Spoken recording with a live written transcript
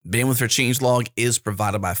Bandwidth for Changelog is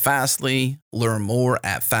provided by Fastly. Learn more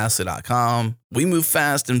at fastly.com. We move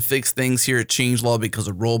fast and fix things here at Changelog because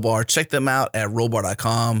of Rollbar. Check them out at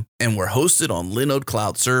rollbar.com. And we're hosted on Linode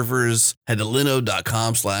Cloud servers. Head to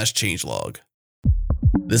linode.com/changelog.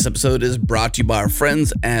 This episode is brought to you by our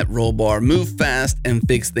friends at Rollbar. Move fast and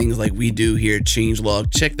fix things like we do here at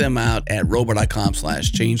Changelog. Check them out at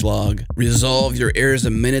rollbar.com/changelog. Resolve your errors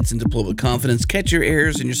in minutes and deploy with confidence. Catch your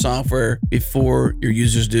errors in your software before your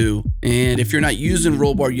users do. And if you're not using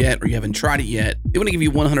Rollbar yet or you haven't tried it yet, they want to give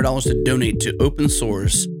you $100 to donate to open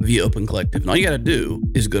source via Open Collective. And all you got to do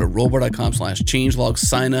is go to rollbar.com/changelog,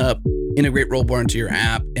 sign up, integrate Rollbar into your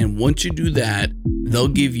app. And once you do that, they'll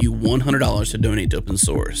give you $100 to donate to open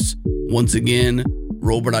source. Once again,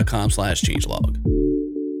 rollbar.com/changelog.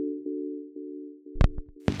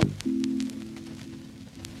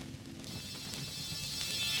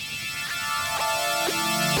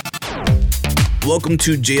 Welcome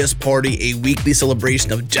to JS Party, a weekly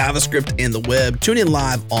celebration of JavaScript and the web. Tune in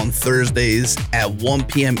live on Thursdays at 1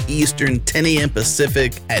 p.m. Eastern, 10 a.m.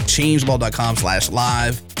 Pacific at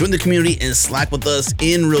changelog.com/live. Join the community and Slack with us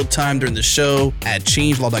in real time during the show at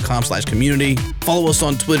changelog.com/community. Follow us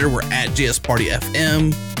on Twitter. We're at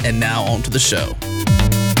JSPartyFM. And now on to the show.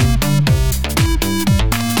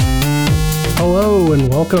 Hello and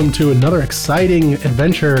welcome to another exciting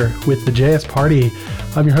adventure with the JS Party.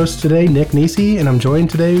 I'm your host today, Nick Nisi, and I'm joined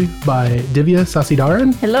today by Divya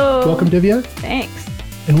Sasidaran. Hello. Welcome, Divya. Thanks.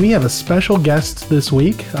 And we have a special guest this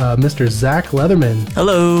week, Mr. Zach Leatherman.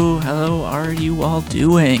 Hello. How are you all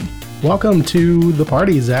doing? Welcome to the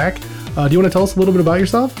party, Zach. Do you want to tell us a little bit about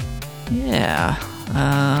yourself? Yeah.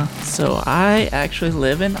 So I actually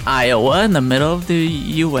live in Iowa, in the middle of the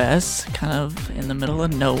U.S., kind of in the middle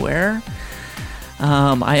of nowhere.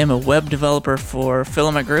 I am a web developer for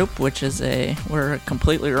Filament Group, which is we're a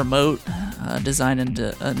completely remote design and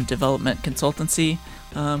development consultancy.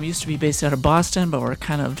 Used to be based out of Boston, but we're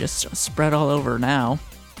kind of just spread all over now.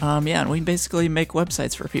 And we basically make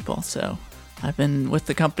websites for people. So I've been with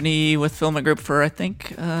the company, with Filament Group for, I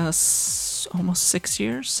think, almost 6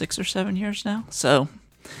 or 7 years now. So,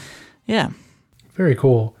 yeah. Very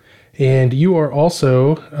cool. And you are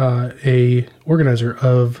also a organizer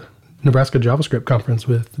of Nebraska JavaScript Conference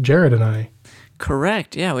with Jared and I.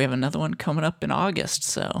 Correct. Yeah, we have another one coming up in August.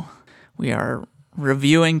 So we are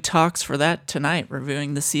reviewing talks for that tonight,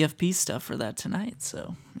 reviewing the CFP stuff for that tonight.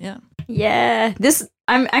 So, yeah. Yeah.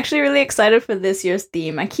 I'm actually really excited for this year's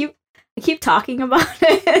theme. I keep talking about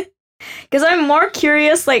it because I'm more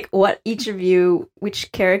curious, like, which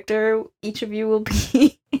character each of you will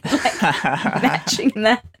be like, matching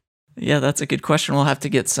that. Yeah, that's a good question. We'll have to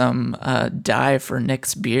get some dye for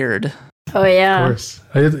Nick's beard. Oh, yeah. Of course.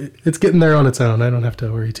 It's getting there on its own. I don't have to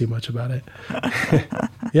worry too much about it.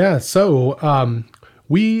 Yeah, so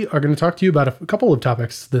we are going to talk to you about a couple of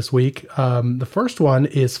topics this week. The first one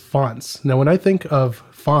is fonts. Now, when I think of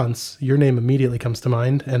fonts, your name immediately comes to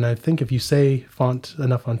mind. And I think if you say font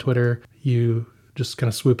enough on Twitter, you just kind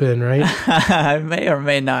of swoop in, right? I may or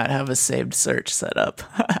may not have a saved search set up.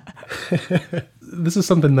 This is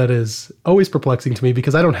something that is always perplexing to me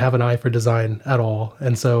because I don't have an eye for design at all.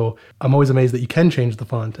 And so I'm always amazed that you can change the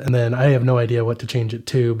font. And then I have no idea what to change it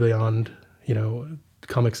to beyond,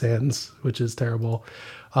 Comic Sans, which is terrible.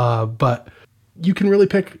 But you can really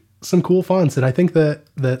pick some cool fonts. And I think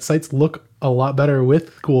that sites look a lot better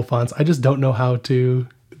with cool fonts. I just don't know how to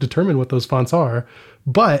determine what those fonts are.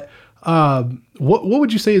 But what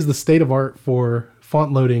would you say is the state of art for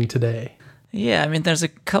font loading today? Yeah, I mean, there's a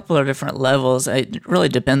couple of different levels. It really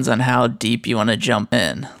depends on how deep you want to jump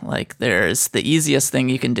in. Like, there's the easiest thing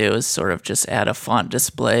you can do is sort of just add a font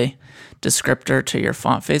display descriptor to your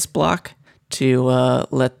font face block to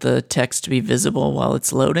let the text be visible while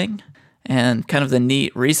it's loading. And kind of the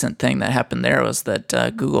neat recent thing that happened there was that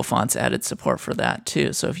Google Fonts added support for that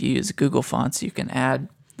too. So if you use Google Fonts, you can add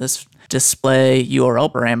this display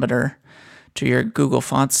URL parameter to your Google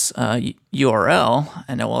Fonts URL,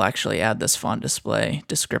 and it will actually add this font display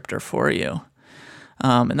descriptor for you.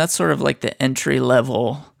 And that's sort of like the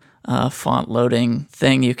entry-level font loading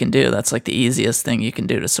thing you can do. That's like the easiest thing you can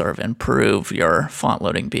do to sort of improve your font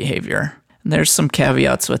loading behavior. And there's some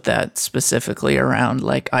caveats with that, specifically around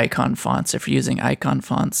like icon fonts. If you're using icon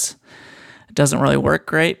fonts, it doesn't really work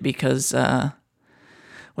great because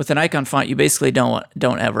with an icon font, you basically don't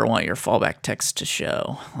ever want your fallback text to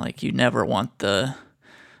show. Like, you never want the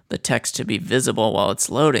text to be visible while it's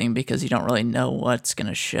loading because you don't really know what's going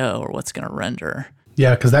to show or what's going to render.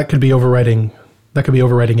 Yeah, because that could be overwriting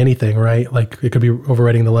anything, right? Like, it could be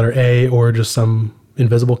overwriting the letter A or just some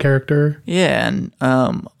invisible character. Yeah, and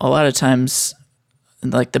a lot of times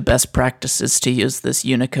like the best practice is to use this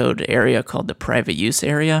Unicode area called the private use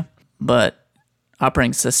area, but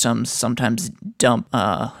operating systems sometimes dump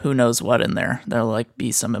who knows what in there. There'll like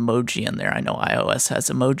be some emoji in there. I know iOS has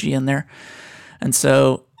emoji in there. And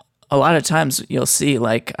so a lot of times you'll see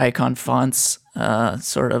like icon fonts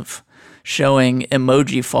sort of showing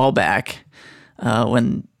emoji fallback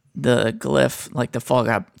when the glyph, like the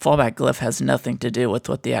fallback glyph, has nothing to do with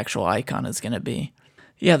what the actual icon is going to be.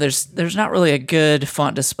 Yeah, there's not really a good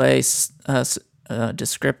font display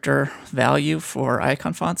descriptor value for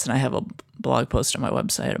icon fonts, and I have a blog post on my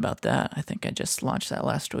website about that. I think I just launched that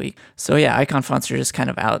last week. So yeah, icon fonts are just kind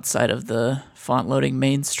of outside of the font loading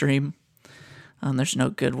mainstream. There's no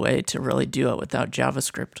good way to really do it without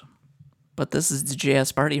JavaScript. But this is the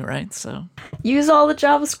JS party, right? So use all the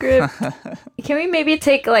JavaScript. Can we maybe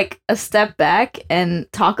take like a step back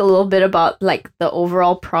and talk a little bit about like the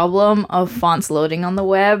overall problem of fonts loading on the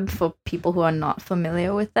web for people who are not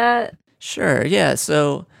familiar with that? Sure, yeah.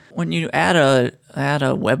 So when you add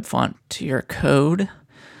a web font to your code,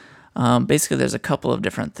 basically there's a couple of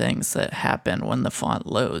different things that happen when the font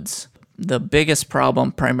loads. The biggest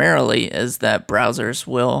problem primarily is that browsers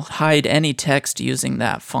will hide any text using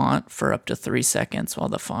that font for up to 3 seconds while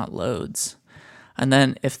the font loads. And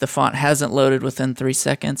then if the font hasn't loaded within 3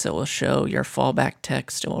 seconds, it will show your fallback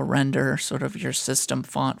text. It will render sort of your system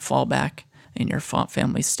font fallback in your font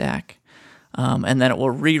family stack. And then it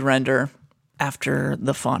will re-render after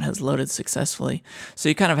the font has loaded successfully. So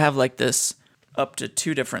you kind of have like this up to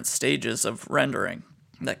 2 different stages of rendering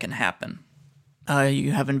that can happen.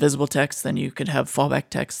 You have invisible text, then you could have fallback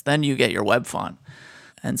text, then you get your web font.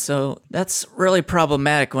 And so that's really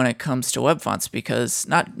problematic when it comes to web fonts, because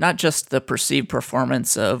not just the perceived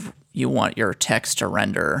performance of you want your text to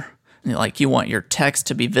render, like you want your text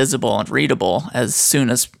to be visible and readable as soon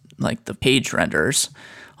as like the page renders.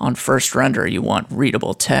 On first render, you want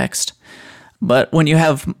readable text. But when you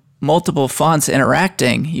have multiple fonts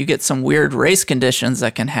interacting, you get some weird race conditions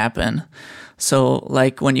that can happen. So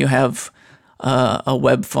like when you have a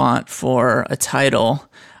web font for a title,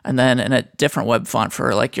 and then in a different web font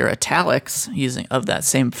for like your italics using of that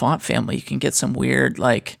same font family, you can get some weird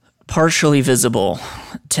like partially visible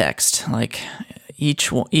text. Like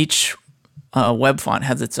each web font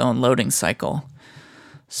has its own loading cycle.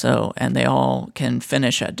 So, and they all can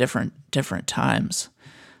finish at different times.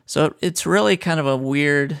 So it's really kind of a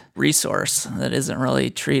weird resource that isn't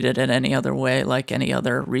really treated in any other way like any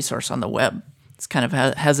other resource on the web. It's kind of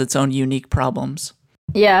has its own unique problems.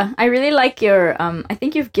 Yeah, I really like your, I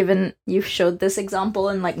think you've showed this example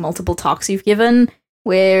in like multiple talks you've given,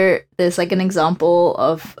 where there's like an example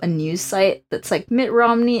of a news site that's like Mitt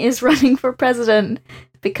Romney is running for president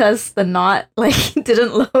because the not like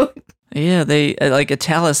didn't load. Yeah, they like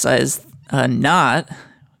italicized not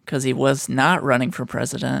because he was not running for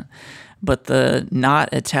president, but the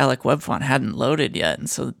not italic web font hadn't loaded yet. And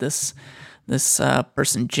so this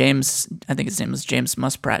person, James, I think his name was James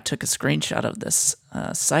Musprat, took a screenshot of this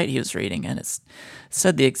site he was reading, and it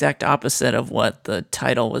said the exact opposite of what the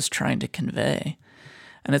title was trying to convey.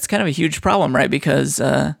 And it's kind of a huge problem, right? Because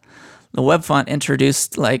the web font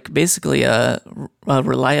introduced like basically a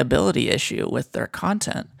reliability issue with their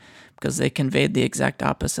content, because they conveyed the exact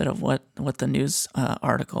opposite of what the news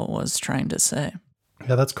article was trying to say.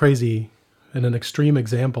 Yeah, that's crazy. And an extreme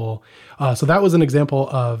example. So that was an example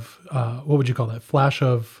of, what would you call that? Flash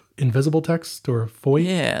of invisible text or FOIT?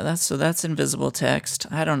 Yeah, that's invisible text.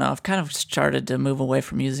 I don't know. I've kind of started to move away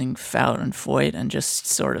from using FOUT and FOIT and just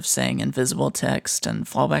sort of saying invisible text and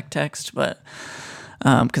fallback text, but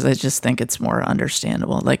because I just think it's more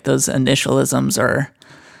understandable. Like those initialisms are,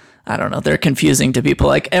 I don't know, they're confusing to people.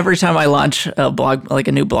 Like every time I launch a blog, like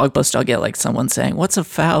a new blog post, I'll get like someone saying, what's a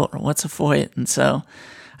FOUT or what's a FOIT? And so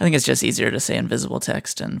I think it's just easier to say invisible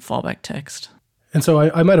text and fallback text. And so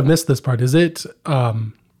I might have missed this part. Is it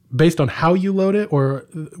based on how you load it, or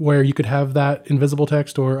where you could have that invisible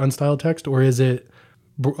text or unstyled text, or is it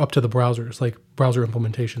up to the browsers, like browser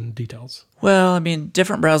implementation details? Well, I mean,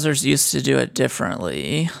 different browsers used to do it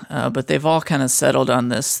differently, but they've all kind of settled on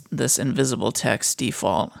this invisible text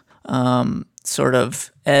default. Sort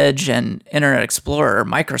of Edge and Internet Explorer,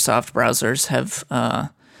 Microsoft browsers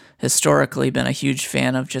have historically been a huge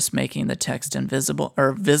fan of just making the text invisible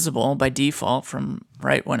or visible by default from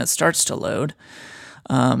right when it starts to load.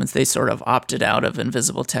 They sort of opted out of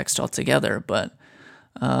invisible text altogether, but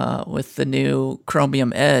with the new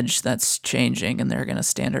Chromium Edge, that's changing, and they're going to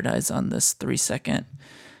standardize on this 3-second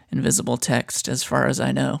invisible text, as far as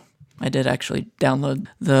I know. I did actually download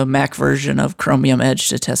the Mac version of Chromium Edge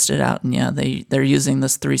to test it out, and yeah, they're using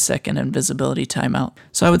this 3-second invisibility timeout.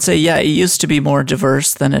 So I would say, yeah, it used to be more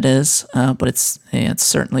diverse than it is, but it's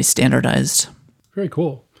certainly standardized. Very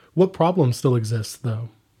cool. What problems still exist, though?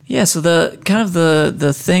 Yeah, so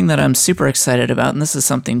the thing that I'm super excited about, and this is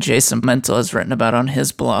something Jason Mental has written about on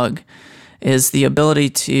his blog, is the ability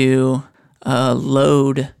to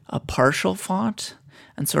load a partial font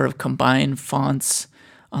and sort of combine fonts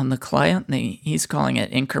on the client. He's calling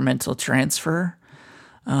it incremental transfer.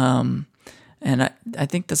 And I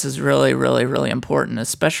think this is really, really, really important,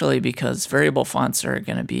 especially because variable fonts are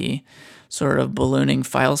going to be sort of ballooning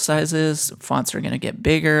file sizes. Fonts are going to get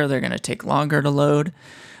bigger. They're going to take longer to load.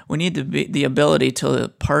 We need the ability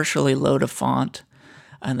to partially load a font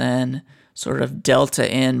and then sort of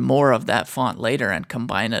delta in more of that font later and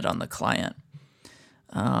combine it on the client.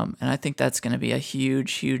 And I think that's going to be a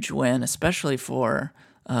huge, huge win, especially for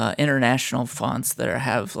international fonts that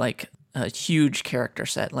have like a huge character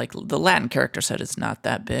set. Like the Latin character set is not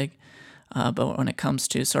that big, but when it comes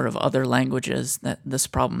to sort of other languages, this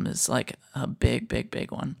problem is like a big, big,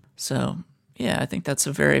 big one. So yeah, I think that's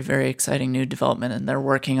a very, very exciting new development, and they're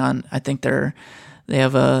working on. I think they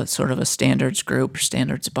have a sort of a standards group,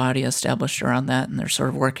 standards body established around that, and they're sort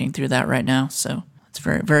of working through that right now. So it's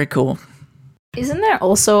very, very cool. Isn't there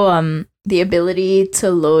also the ability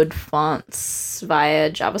to load fonts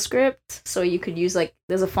via JavaScript? So you could use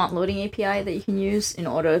there's a font loading API that you can use in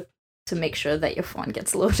order to make sure that your font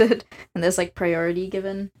gets loaded, and there's priority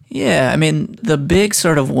given. Yeah, I mean the big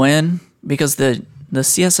sort of win, because the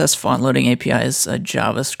CSS font loading API is a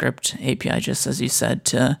JavaScript API, just as you said,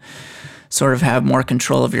 to sort of have more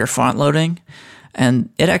control of your font loading, and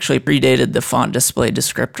it actually predated the font display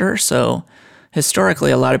descriptor. So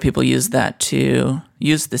historically, a lot of people use the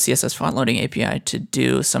CSS font loading API to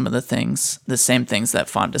do some of the same things that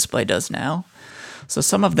font display does now. So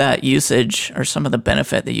some of that usage or some of the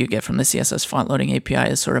benefit that you get from the CSS font loading API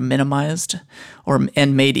is sort of minimized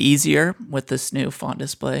and made easier with this new font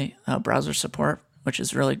display browser support, which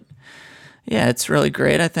is it's really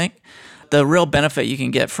great, I think. The real benefit you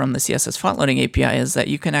can get from the CSS font loading API is that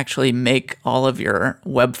you can actually make all of your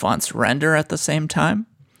web fonts render at the same time.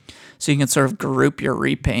 So you can sort of group your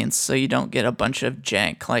repaints so you don't get a bunch of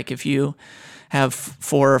jank. Like if you have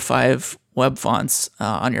 4 or 5 web fonts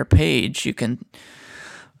on your page, you can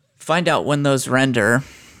find out when those render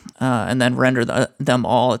and then render them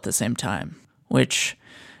all at the same time, which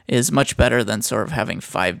is much better than sort of having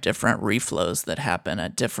 5 different reflows that happen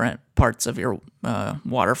at different parts of your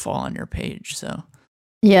waterfall on your page. So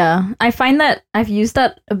yeah, I find that I've used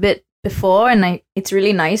that a bit before, and it's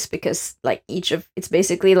really nice because it's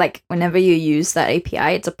basically whenever you use that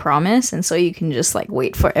API, it's a promise, and so you can just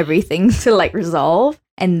wait for everything to resolve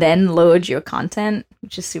and then load your content,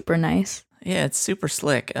 which is super nice. Yeah, it's super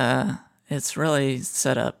slick. It's really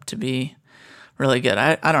set up to be really good.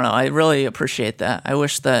 I don't know. I really appreciate that. I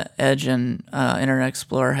wish that Edge and Internet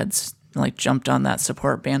Explorer had jumped on that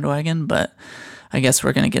support bandwagon, but I guess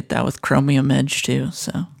we're going to get that with Chromium Edge too.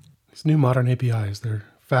 So these new modern APIs, they're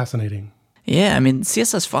fascinating. Yeah, I mean,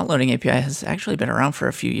 CSS font loading API has actually been around for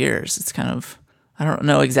a few years. It's kind of, I don't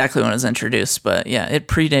know exactly when it was introduced, but yeah, it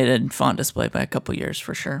predated font display by a couple years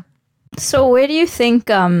for sure. So where do you think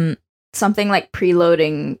something like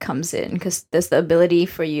preloading comes in? Because there's the ability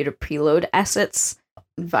for you to preload assets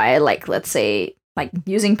via let's say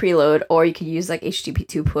using preload, or you could use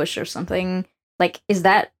HTTP2 push or something. Is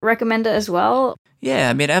that recommended as well? Yeah,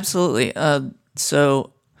 I mean, absolutely.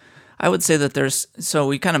 So I would say that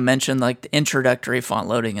we kind of mentioned the introductory font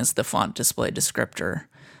loading is the font display descriptor.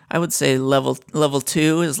 I would say level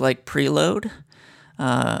 2 is preload,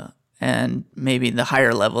 and maybe the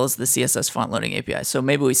higher level is the CSS font loading API. So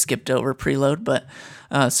maybe we skipped over preload, but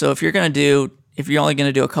so if you're only going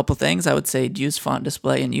to do a couple things, I would say use font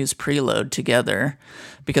display and use preload together,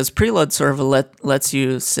 because preload sort of lets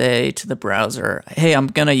you say to the browser, hey, I'm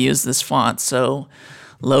going to use this font, so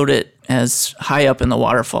load it as high up in the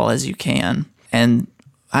waterfall as you can. And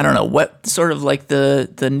I don't know what sort of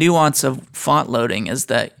the nuance of font loading is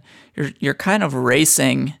that you're kind of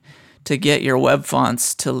racing to get your web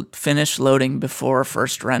fonts to finish loading before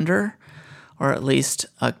first render, or at least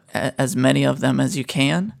as many of them as you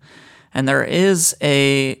can. And there is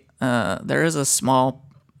a small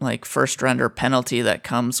first render penalty that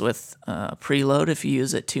comes with preload if you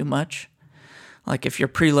use it too much. If you're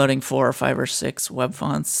preloading 4 or 5 or 6 web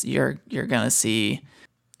fonts, you're gonna see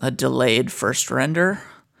a delayed first render.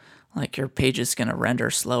 Your page is gonna render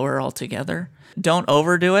slower altogether. Don't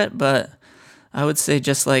overdo it, but I would say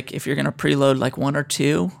just if you're gonna preload 1 or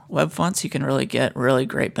 2 web fonts, you can really get really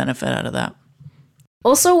great benefit out of that.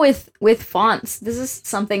 Also with fonts, this is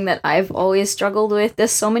something that I've always struggled with.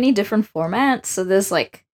 There's so many different formats. So there's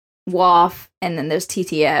like WAF and then there's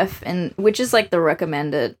TTF, and which is like the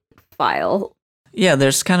recommended file. Yeah,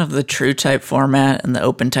 there's kind of the true type format and the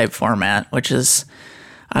open type format, which is,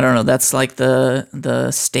 I don't know, that's like the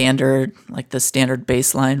standard, like the standard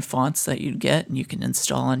baseline fonts that you'd get and you can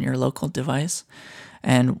install on your local device.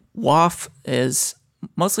 And WAF is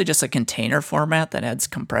mostly just a container format that adds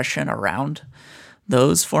compression around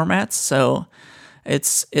those formats. So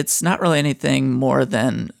it's not really anything more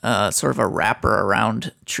than sort of a wrapper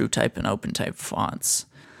around true type and open type fonts.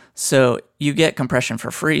 So you get compression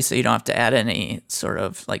for free, so you don't have to add any sort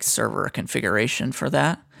of like server configuration for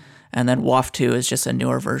that. And then WAF 2 is just a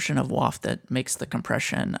newer version of WAF that makes the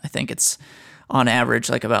compression, I think it's on average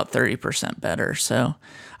like about 30% better. So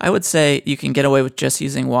I would say you can get away with just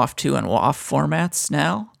using WAF 2 and WAF formats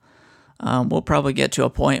now. We'll probably get to a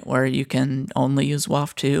point where you can only use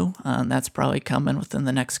WAF 2. That's probably coming within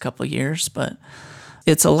the next couple of years, but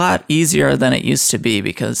it's a lot easier than it used to be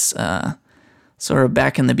because sort of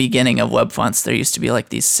back in the beginning of web fonts, there used to be like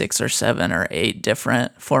these 6 or 7 or 8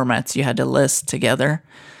 different formats you had to list together,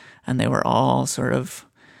 and they were all sort of,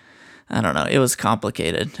 I don't know, it was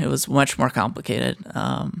complicated. It was much more complicated.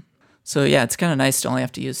 So yeah, it's kind of nice to only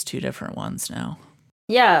have to use 2 different ones now.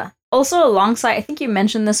 Yeah. Also alongside, I think you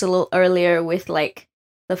mentioned this a little earlier with like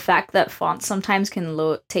the fact that fonts sometimes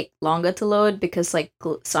can take longer to load because like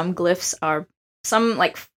some glyphs are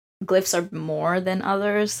more than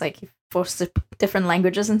others, like for different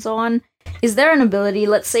languages and so on. Is there an ability,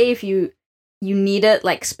 let's say if you needed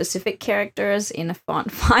like specific characters in a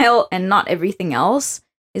font file and not everything else,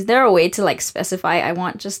 is there a way to like specify I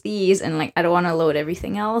want just these and like I don't want to load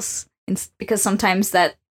everything else? Because sometimes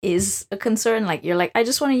that is a concern. Like you're like, I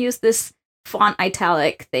just want to use this font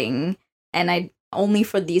italic thing and I only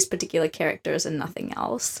for these particular characters and nothing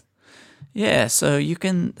else. Yeah, so you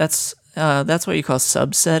can, that's what you call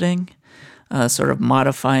subsetting, sort of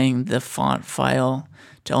modifying the font file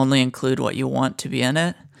to only include what you want to be in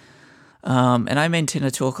it. And I maintain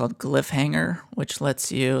a tool called Glyphhanger, which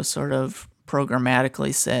lets you sort of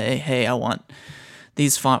programmatically say, hey, I want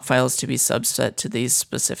these font files to be subset to these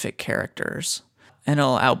specific characters. And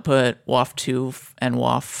it'll output WAF2 and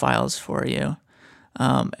WAF files for you.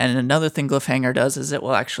 And another thing Glyphhanger does is it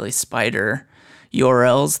will actually spider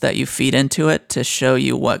URLs that you feed into it to show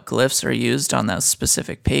you what glyphs are used on that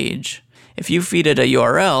specific page. If you feed it a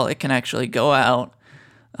URL, it can actually go out,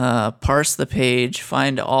 parse the page,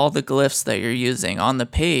 find all the glyphs that you're using on the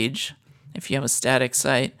page, if you have a static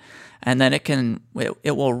site, and then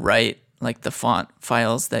it will write like the font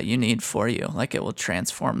files that you need for you. Like it will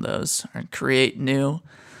transform those or create new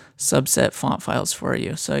subset font files for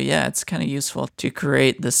you. So yeah, it's kind of useful to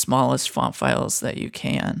create the smallest font files that you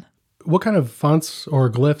can. What kind of fonts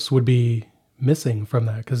or glyphs would be missing from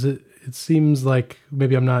that? Because it seems like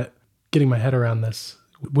maybe I'm not getting my head around this.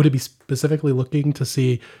 Would it be specifically looking to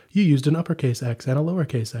see you used an uppercase X and a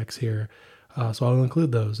lowercase x here, so I'll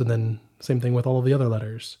include those, and then same thing with all of the other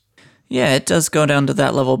letters? Yeah, it does go down to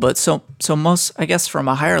that level, but so most, I guess from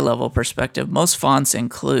a higher level perspective, most fonts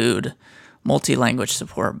include multi-language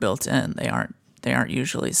support built in. They aren't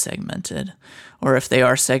usually segmented, or if they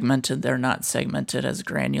are segmented, they're not segmented as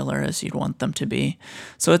granular as you'd want them to be.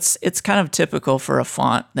 So it's kind of typical for a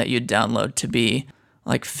font that you'd download to be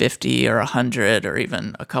like 50 or 100 or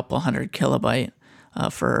even a couple hundred kilobyte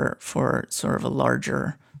for sort of a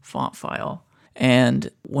larger font file. And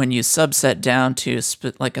when you subset down to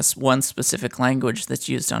one specific language that's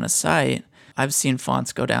used on a site, I've seen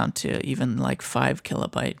fonts go down to even like 5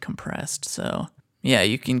 kilobyte compressed. So yeah,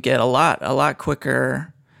 you can get a lot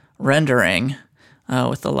quicker rendering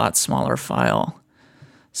with a lot smaller file.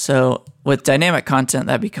 So with dynamic content,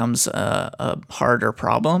 that becomes a harder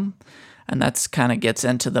problem. And that's kind of gets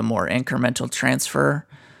into the more incremental transfer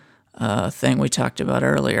thing we talked about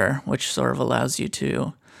earlier, which sort of allows you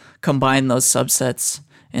to combine those subsets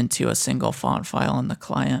into a single font file in the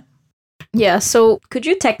client. Yeah, so could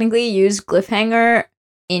you technically use Glyphhanger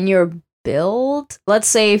in your build? Let's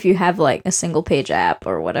say if you have like a single page app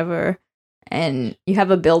or whatever, and you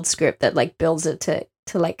have a build script that like builds it to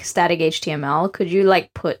like static HTML, could you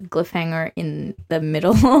like put Glyphhanger in the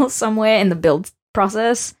middle somewhere in the build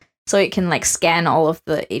process so it can like scan all of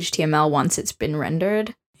the HTML once it's been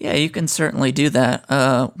rendered? Yeah, you can certainly do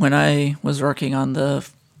that. When I was working on the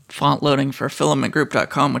font loading for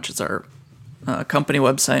filamentgroup.com, which is our company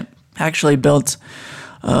website, I actually built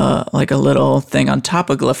like a little thing on top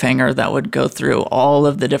of Glyphhanger that would go through all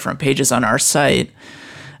of the different pages on our site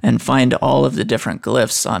and find all of the different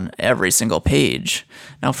glyphs on every single page.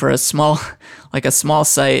 Now, for a small like a small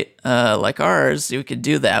site like ours, you could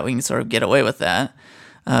do that. We can sort of get away with that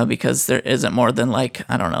because there isn't more than like,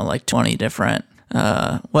 I don't know, like 20 different,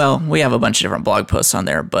 well, we have a bunch of different blog posts on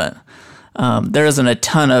there, but there isn't a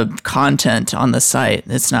ton of content on the site.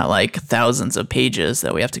 It's not like thousands of pages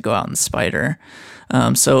that we have to go out and spider.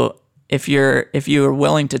 So if you're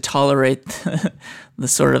willing to tolerate the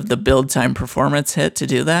sort of the build time performance hit to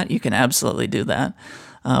do that, you can absolutely do that.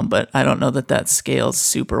 But I don't know that scales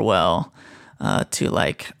super well to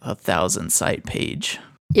like 1,000 site page.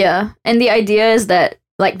 Yeah, and the idea is that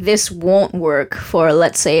like this won't work for,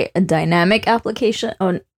 let's say, a dynamic application,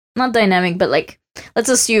 or not dynamic, but like let's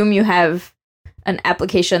assume you have an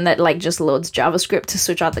application that like just loads JavaScript to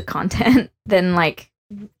switch out the content. Then like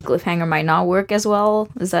Glyphhanger might not work as well.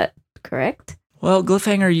 Is that correct? Well,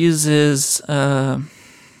 Glyphhanger uses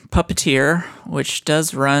Puppeteer, which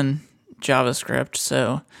does run JavaScript,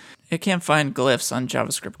 so it can find glyphs on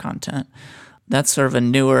JavaScript content. That's sort of a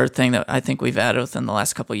newer thing that I think we've added within the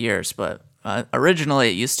last couple of years, but originally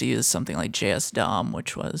it used to use something like JS DOM,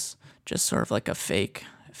 which was just sort of like a fake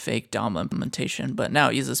DOM implementation, but now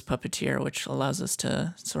it uses Puppeteer, which allows us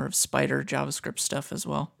to sort of spider JavaScript stuff as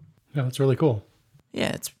well. Yeah, that's really cool.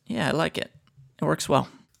 Yeah, I like it. It works well.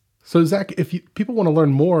 So Zach, if people want to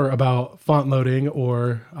learn more about font loading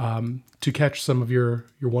or to catch some of your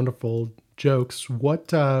wonderful jokes,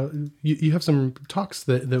 what you have some talks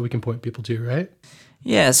that we can point people to, right?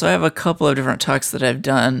 Yeah, so I have a couple of different talks that I've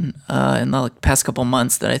done in the past couple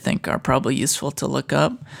months that I think are probably useful to look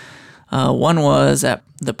up. One was at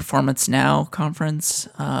the Performance Now conference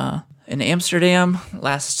in Amsterdam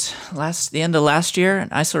the end of last year,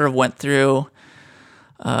 and I sort of went through,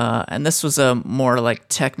 and this was a more like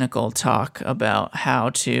technical talk about how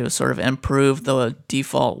to sort of improve the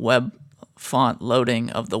default web font loading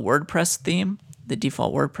of the WordPress theme, the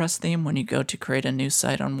default WordPress theme when you go to create a new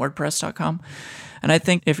site on WordPress.com. And I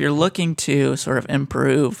think if you're looking to sort of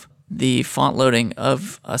improve the font loading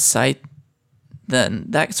of a site, then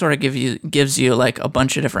that sort of gives you like a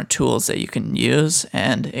bunch of different tools that you can use,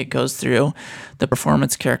 and it goes through the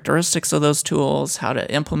performance characteristics of those tools, how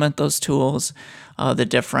to implement those tools, the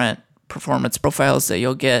different performance profiles that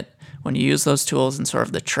you'll get when you use those tools, and sort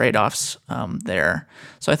of the trade-offs there.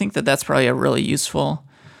 So I think that's probably a really useful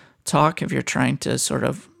talk if you're trying to sort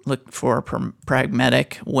of look for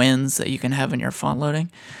pragmatic wins that you can have in your font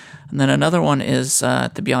loading. And then another one is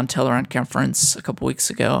at the Beyond Teleron conference a couple weeks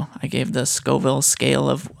ago. I gave the Scoville scale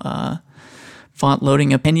of font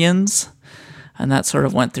loading opinions, and that sort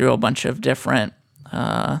of went through a bunch of different,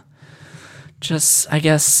 just, I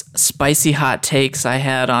guess, spicy hot takes I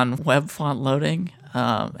had on web font loading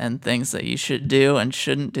and things that you should do and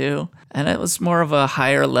shouldn't do. And it was more of a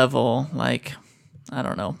higher level, like, I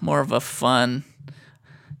don't know, more of a fun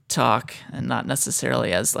talk and not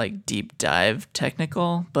necessarily as like deep dive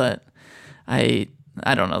technical, but I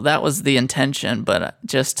don't know, that was the intention, but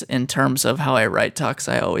just in terms of how I write talks,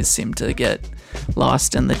 I always seem to get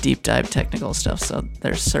lost in the deep dive technical stuff, so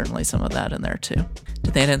there's certainly some of that in there too.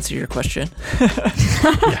 Did that answer your question?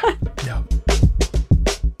 Yeah.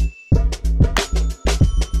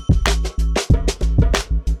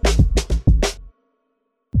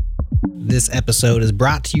 This episode is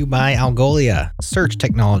brought to you by Algolia, search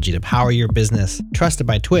technology to power your business. Trusted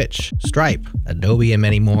by Twitch, Stripe, Adobe, and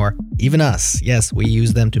many more. Even us. Yes, we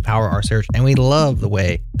use them to power our search, and we love the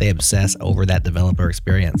way they obsess over that developer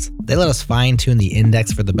experience. They let us fine-tune the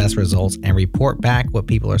index for the best results and report back what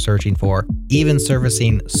people are searching for, even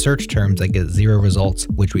servicing search terms that get 0 results,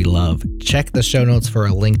 which we love. Check the show notes for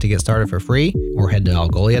a link to get started for free, or head to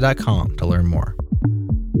algolia.com to learn more.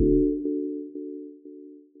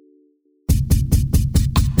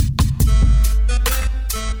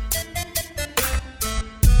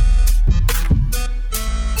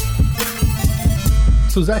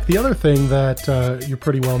 So Zach, the other thing that you're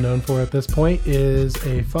pretty well known for at this point is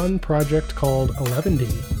a fun project called Eleventy.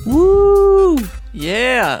 Woo!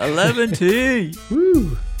 Yeah, 11T.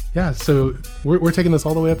 Woo! Yeah, so we're taking this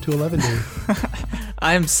all the way up to 11D.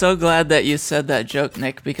 I'm so glad that you said that joke,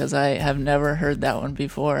 Nick, because I have never heard that one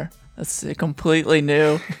before. That's completely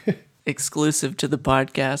new, exclusive to the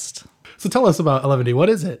podcast. So tell us about Eleventy. What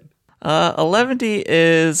is it? Eleventy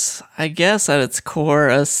is, I guess, at its core,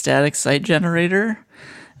 a static site generator.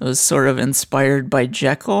 It was sort of inspired by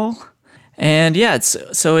Jekyll. And yeah,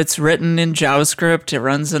 it's written in JavaScript. It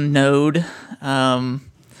runs a node. And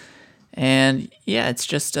yeah, it's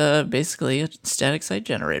just basically a static site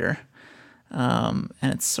generator. And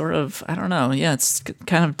it's sort of, I don't know, yeah, it's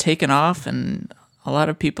kind of taken off and a lot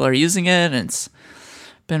of people are using it. And it's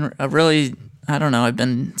been a really, I don't know, I've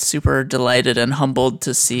been super delighted and humbled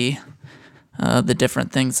to see the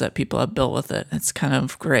different things that people have built with it. It's kind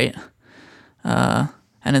of great. And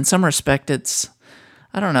in some respect,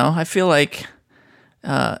 I don't know, I feel like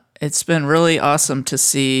it's been really awesome to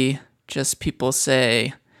see just people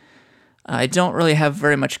say, I don't really have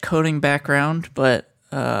very much coding background, but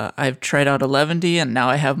I've tried out Eleventy and now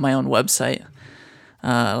I have my own website.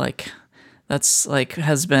 That's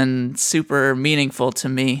has been super meaningful to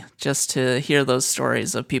me just to hear those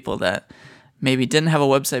stories of people that maybe didn't have a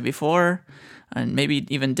website before and maybe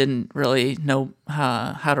even didn't really know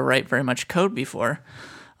how to write very much code before,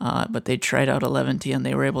 but they tried out Eleventy and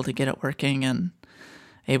they were able to get it working and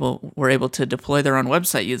were able to deploy their own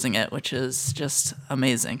website using it, which is just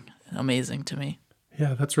amazing to me.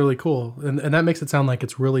 Yeah, that's really cool. And that makes it sound like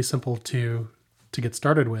it's really simple to get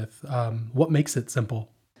started with. What makes it simple?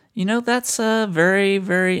 That's a very,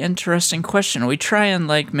 very interesting question. We try and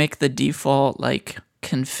make the default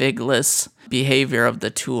config-less behavior of the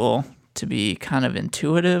tool to be kind of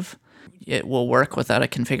intuitive. It will work without a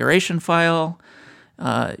configuration file.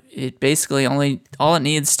 It basically all it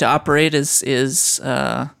needs to operate is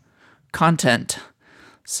content.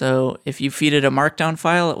 So if you feed it a markdown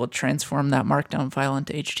file, it will transform that markdown file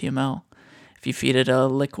into HTML. If you feed it a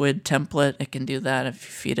liquid template, it can do that. If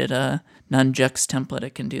you feed it a nunjux template,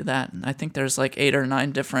 it can do that. And I think there's 8 or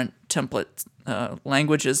 9 different template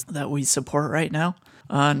languages that we support right now.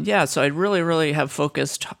 So I really, really have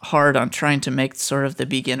focused hard on trying to make sort of the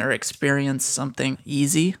beginner experience something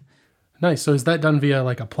easy. Nice. So is that done via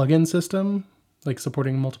a plugin system,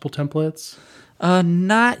 supporting multiple templates?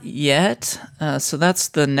 Not yet. So that's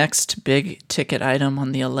the next big ticket item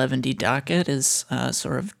on the Eleventy docket is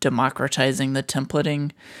sort of democratizing the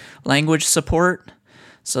templating language support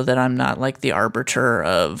so that I'm not the arbiter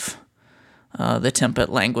of the template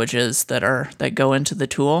languages that go into the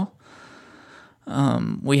tool.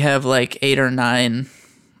 We have 8 or 9,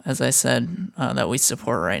 as I said, that we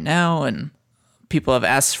support right now, and people have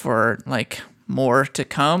asked for more to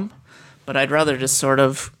come, but I'd rather just sort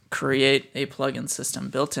of create a plugin system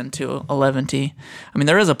built into Eleventy. I mean,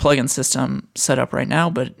 there is a plugin system set up right now,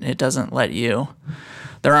 but it doesn't let you.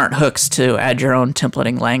 There aren't hooks to add your own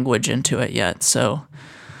templating language into it yet. So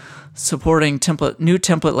supporting new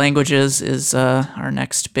template languages is our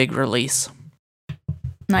next big release.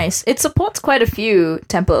 Nice. It supports quite a few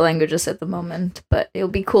template languages at the moment, but it'll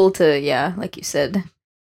be cool to, like you said,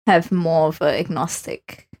 have more of an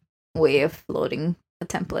agnostic way of loading a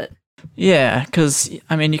template. Yeah, because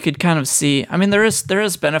you could kind of see. There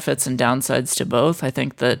is benefits and downsides to both. I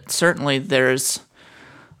think that certainly there's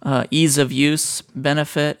ease of use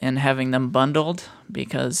benefit in having them bundled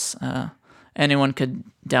because anyone could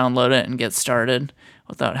download it and get started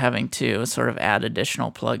without having to sort of add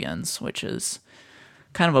additional plugins, which is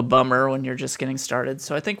kind of a bummer when you're just getting started.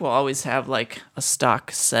 So I think we'll always have a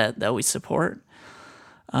stock set that we support.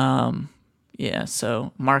 So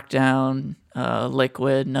Markdown,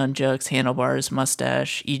 Liquid, Nunjux, Handlebars,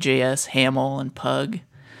 Mustache, EJS, Haml, and Pug.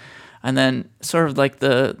 And then sort of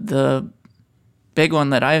the big one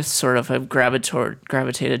that I sort of have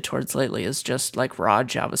gravitated towards lately is just raw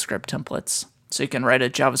JavaScript templates. So you can write a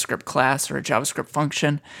JavaScript class or a JavaScript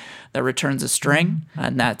function that returns a string,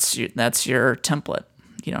 and that's your template.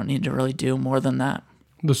 You don't need to really do more than that.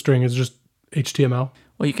 The string is just HTML?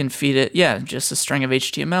 Well, you can feed it, just a string of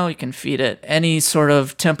HTML. You can feed it any sort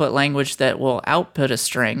of template language that will output a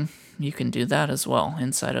string. You can do that as well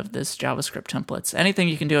inside of this JavaScript templates. Anything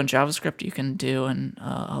you can do in JavaScript, you can do in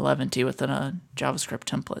Eleventy within a JavaScript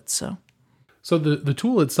template. So the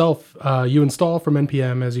tool itself, you install from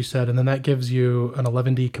NPM, as you said, and then that gives you an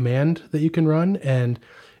Eleventy command that you can run. And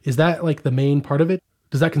is that the main part of it?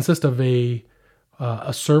 Does that consist of a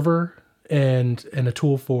server and a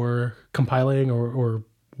tool for compiling or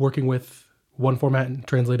working with one format and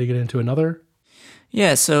translating it into another?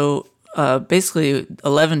 Yeah, so basically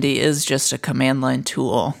Eleventy is just a command line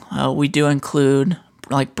tool. We do include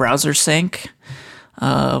browser sync.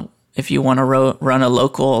 If you want to run a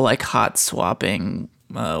local hot swapping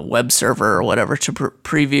web server or whatever to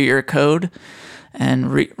preview your code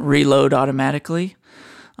and reload automatically,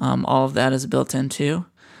 all of that is built into.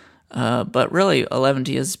 But really,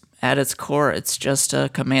 Eleventy is at its core, it's just a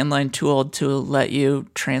command line tool to let you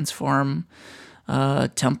transform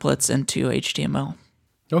templates into HTML.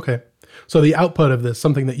 Okay. So the output of this,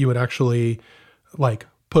 something that you would actually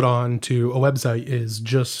put on to a website, is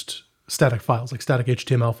just static files, static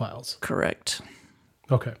HTML files. Correct.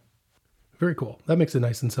 Okay. Very cool. That makes it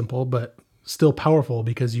nice and simple, but still powerful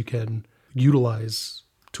because you can utilize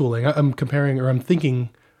tooling. I'm thinking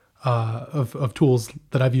of tools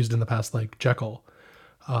that I've used in the past, like Jekyll,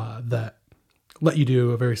 that let you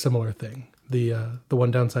do a very similar thing. The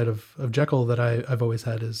one downside of Jekyll that I've always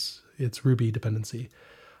had is its Ruby dependency.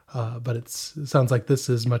 But it sounds like this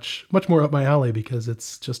is much more up my alley because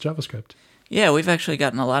it's just JavaScript. Yeah, we've actually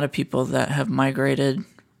gotten a lot of people that have migrated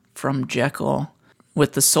from Jekyll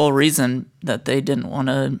with the sole reason that they didn't want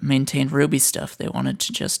to maintain Ruby stuff. They wanted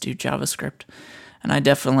to just do JavaScript. And I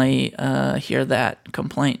definitely hear that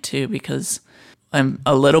complaint too, because I'm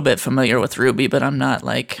a little bit familiar with Ruby, but I'm not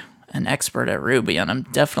like an expert at Ruby, and I'm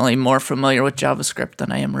definitely more familiar with JavaScript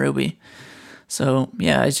than I am Ruby. So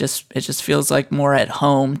yeah, it just feels like more at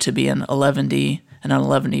home to be an Eleventy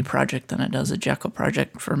project than it does a Jekyll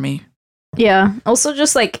project for me. Yeah. Also,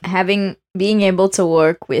 just like being able to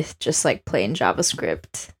work with just like plain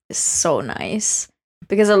JavaScript is so nice,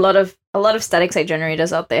 because a lot of static site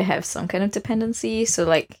generators out there have some kind of dependency. So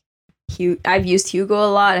like I've used Hugo a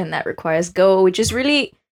lot, and that requires Go, which is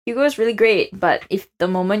Hugo is really great. But if the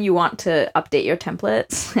moment you want to update your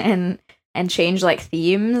templates and change like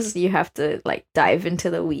themes, you have to like dive into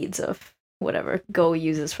the weeds of whatever Go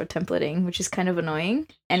uses for templating, which is kind of annoying.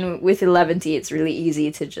 And with Eleventy, it's really easy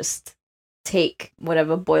to just take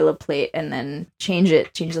whatever boilerplate and then change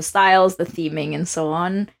the styles, the theming, and so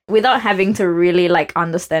on, without having to really like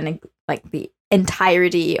understand like the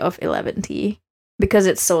entirety of Eleventy, because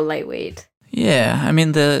it's so lightweight. Yeah, I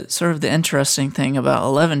mean, the sort of the interesting thing about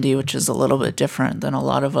Eleventy, which is a little bit different than a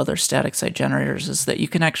lot of other static site generators, is that you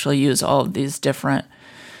can actually use all of these different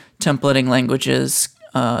templating languages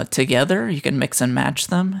together. You can mix and match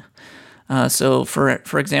them. So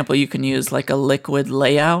for example, you can use like a liquid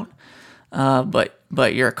layout,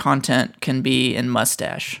 but your content can be in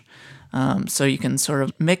Mustache. So you can sort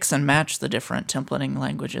of mix and match the different templating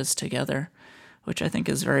languages together, which I think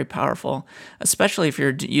is very powerful, especially if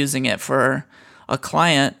you're using it for a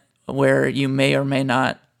client where you may or may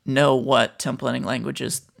not know what templating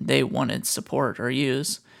languages they wanted support or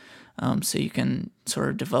use. So you can sort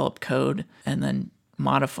of develop code and then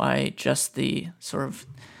modify just the sort of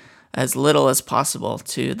as little as possible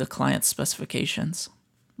to the client's specifications,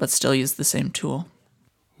 but still use the same tool.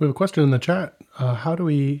 We have a question in the chat. How do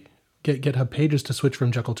we get GitHub Pages to switch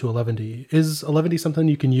from Jekyll to Eleventy? Is Eleventy something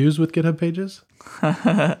you can use with GitHub Pages?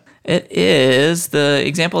 It is. The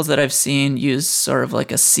examples that I've seen use sort of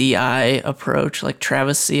like a CI approach, like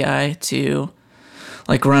Travis CI, to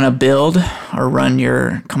like run a build or run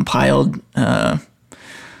your compiled,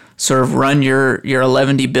 sort of run your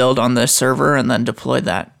Eleventy build on the server and then deploy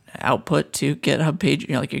that output to GitHub Page,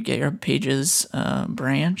 like your GitHub Pages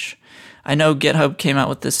branch. I know GitHub came out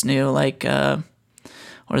with this new like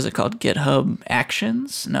what is it called? GitHub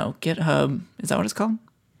Actions? No, GitHub, is that what it's called?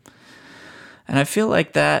 And I feel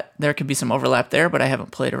like that there could be some overlap there, but I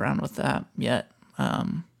haven't played around with that yet.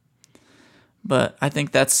 But I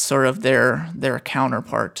think that's sort of their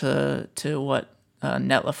counterpart to what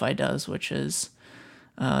Netlify does, which is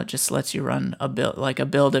just lets you run a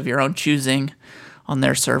build of your own choosing on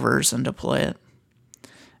their servers and deploy it.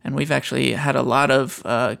 And we've actually had a lot of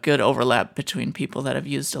good overlap between people that have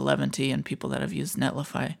used Eleventy and people that have used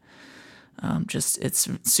Netlify. It's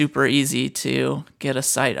super easy to get a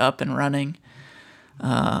site up and running.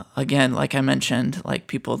 Again, like I mentioned, like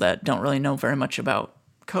people that don't really know very much about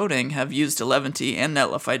coding have used Eleventy and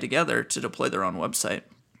Netlify together to deploy their own website.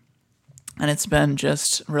 And it's been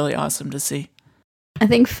just really awesome to see. I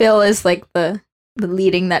think Phil is like the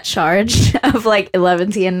leading that charge of like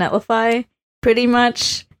Eleventy and Netlify, pretty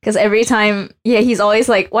much. Because every time, he's always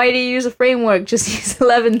like, why do you use a framework? Just use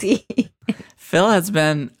Eleventy. Phil has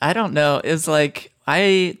been, I don't know, it's like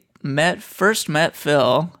I first met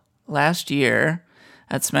Phil last year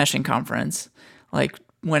at Smashing Conference, like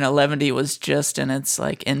when Eleventy was just in its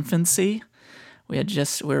like infancy. We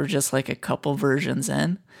were just like a couple versions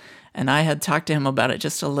in. And I had talked to him about it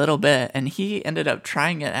just a little bit, and he ended up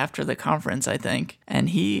trying it after the conference, I think. And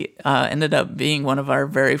he ended up being one of our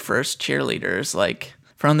very first cheerleaders, like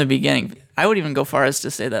from the beginning. I would even go far as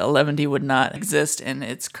to say that Eleventy would not exist in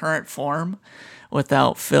its current form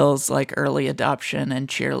without Phil's like early adoption and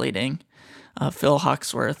cheerleading, Phil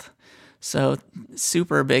Hawksworth. So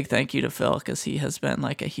super big thank you to Phil, because he has been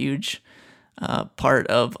like a huge part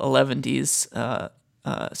of Eleventy's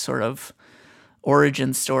sort of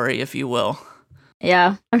origin story, if you will.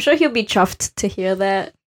 Yeah, I'm sure he'll be chuffed to hear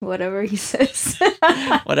that, whatever he says.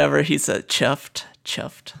 Whatever he said,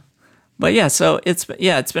 chuffed. But yeah, so it's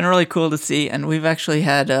been really cool to see, and we've actually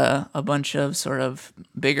had a bunch of sort of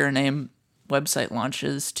bigger name website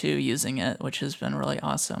launches too using it, which has been really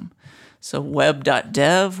awesome. So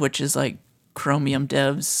web.dev, which is like Chromium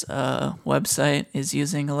Dev's website, is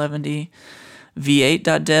using Eleventy.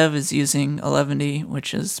 V8.dev is using Eleventy,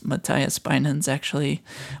 which is Matthias Beinens actually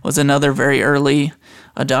was another very early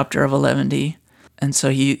adopter of Eleventy. And so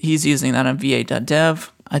he's using that on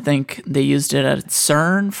V8.dev. I think they used it at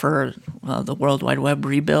CERN for the World Wide Web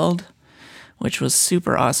rebuild, which was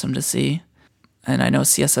super awesome to see. And I know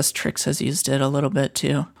CSS Tricks has used it a little bit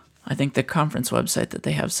too. I think the conference website that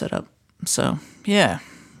they have set up. So yeah,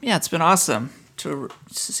 it's been awesome to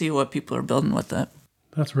see what people are building with it.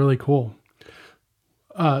 That's really cool.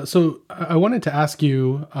 So I wanted to ask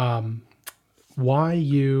you why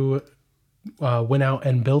you went out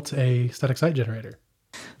and built a static site generator.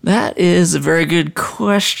 That is a very good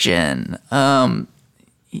question. I'm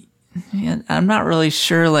not really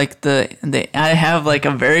sure. Like I have like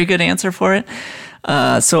a very good answer for it.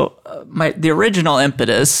 So the original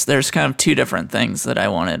impetus, there's kind of two different things that I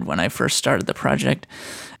wanted when I first started the project.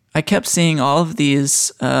 I kept seeing all of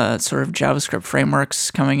these sort of JavaScript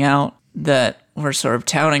frameworks coming out that were sort of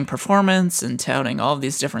touting performance and touting all of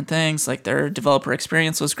these different things. Like their developer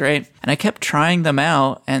experience was great. And I kept trying them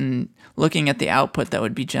out and looking at the output that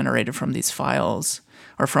would be generated from these files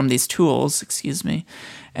or from these tools,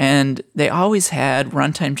 and they always had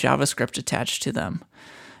runtime JavaScript attached to them.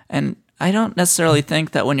 And I don't necessarily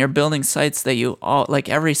think that when you're building sites that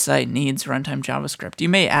every site needs runtime JavaScript. You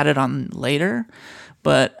may add it on later,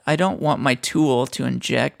 but I don't want my tool to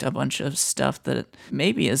inject a bunch of stuff that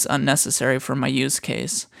maybe is unnecessary for my use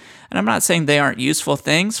case. And I'm not saying they aren't useful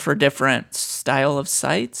things for different style of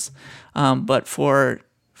sites, but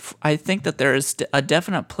I think that there is a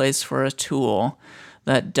definite place for a tool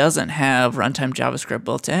that doesn't have runtime JavaScript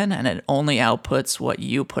built in, and it only outputs what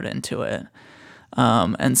you put into it.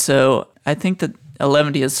 And so I think that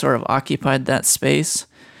Eleventy has sort of occupied that space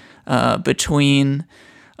between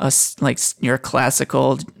like your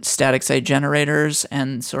classical static site generators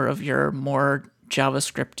and sort of your more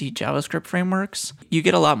JavaScript frameworks. You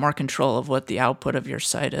get a lot more control of what the output of your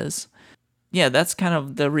site is. Yeah, that's kind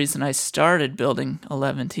of the reason I started building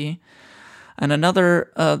Eleventy. And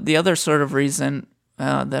the other sort of reason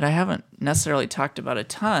that I haven't necessarily talked about a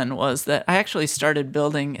ton was that I actually started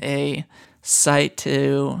building a site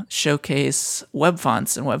to showcase web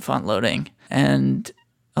fonts and web font loading. And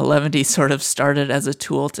Eleventy sort of started as a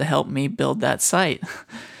tool to help me build that site,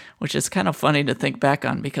 which is kind of funny to think back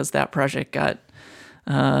on because that project got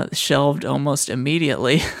shelved almost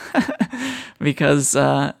immediately because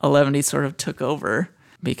Eleventy sort of took over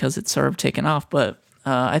because it's sort of taken off. But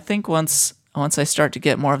I think once I start to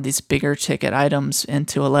get more of these bigger ticket items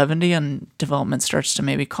into Eleventy and development starts to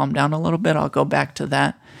maybe calm down a little bit, I'll go back to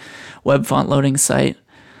that web font loading site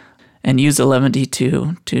and use Eleventy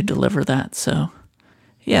to deliver that. So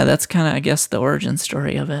yeah, that's kind of, I guess, the origin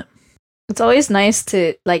story of it. It's always nice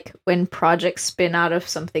to, like, when projects spin out of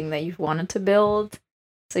something that you've wanted to build.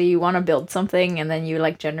 So you want to build something and then you,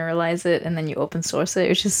 like, generalize it and then you open source it,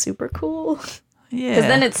 which is super cool. Yeah. Because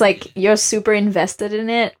then it's like you're super invested in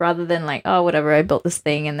it rather than like, oh, whatever, I built this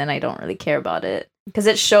thing and then I don't really care about it. Because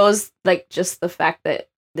it shows, like, just the fact that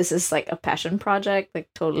this is, like, a passion project, like,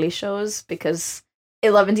 totally shows. Because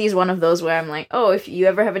Eleventy is one of those where I'm like, oh, if you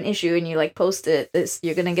ever have an issue and you like post it,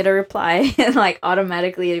 you're gonna get a reply and like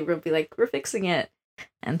automatically it will be like, we're fixing it,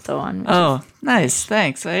 and so on. Oh, nice,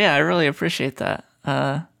 thanks. Yeah, I really appreciate that.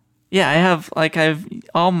 Yeah, I've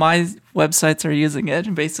all my websites are using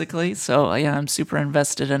it basically, so yeah, I'm super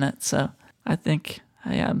invested in it. So I think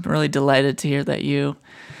I'm really delighted to hear that you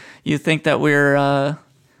think that we're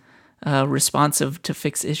responsive to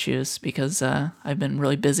fix issues because I've been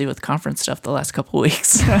really busy with conference stuff the last couple of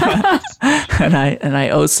weeks, and I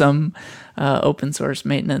owe some open source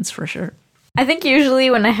maintenance for sure. I think usually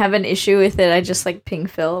when I have an issue with it, I just like ping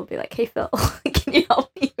Phil. I'll be like, hey Phil, can you help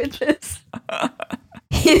me with this?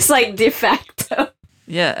 He's like de facto.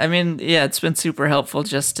 Yeah, I mean, yeah, it's been super helpful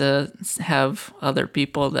just to have other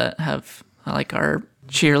people that have like our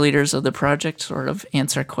cheerleaders of the project sort of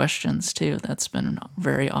answer questions too. That's been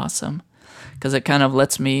very awesome because it kind of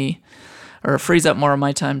lets me or frees up more of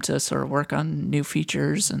my time to sort of work on new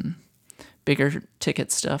features and bigger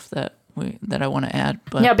ticket stuff that I want to add.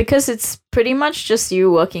 But yeah, because it's pretty much just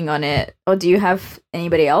you working on it. Or do you have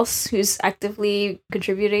anybody else who's actively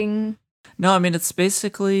contributing? No, I mean, it's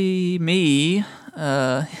basically me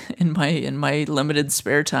in my limited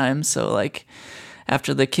spare time. So like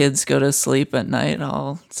after the kids go to sleep at night,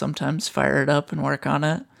 I'll sometimes fire it up and work on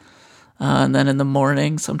it. And then in the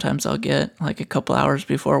morning, sometimes I'll get like a couple hours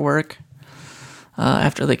before work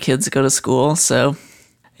after the kids go to school. So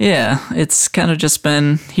yeah, it's kind of just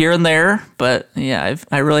been here and there. But yeah,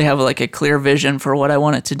 I really have like a clear vision for what I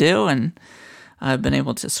want it to do. And I've been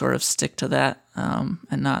able to sort of stick to that and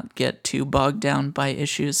not get too bogged down by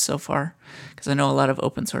issues so far. Because I know a lot of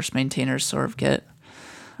open source maintainers sort of get,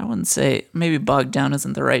 I wouldn't say, maybe bogged down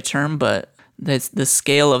isn't the right term, but the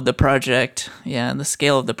scale of the project, the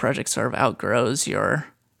scale of the project sort of outgrows your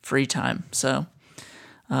free time. So,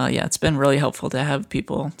 it's been really helpful to have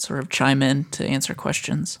people sort of chime in to answer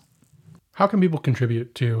questions. How can people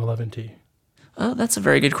contribute to Eleventy? Oh, that's a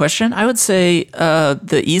very good question. I would say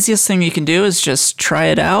the easiest thing you can do is just try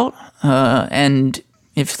it out. And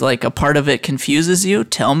if like a part of it confuses you,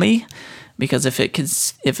 tell me. Because if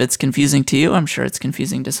it's confusing to you, I'm sure it's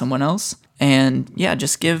confusing to someone else. And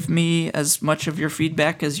just give me as much of your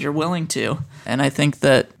feedback as you're willing to. And I think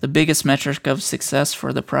that the biggest metric of success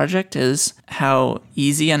for the project is how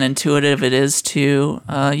easy and intuitive it is to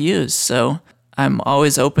use. So I'm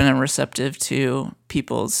always open and receptive to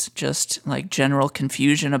people's just like general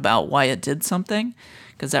confusion about why it did something,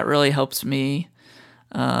 because that really helps me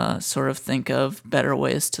sort of think of better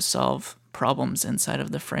ways to solve problems inside of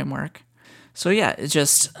the framework. So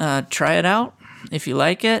just try it out. If you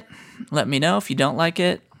like it, let me know. If you don't like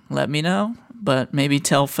it, let me know. But maybe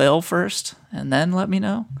tell Phil first and then let me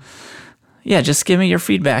know. Just give me your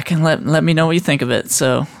feedback and let me know what you think of it.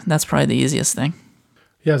 So that's probably the easiest thing.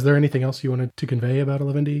 Yeah, is there anything else you wanted to convey about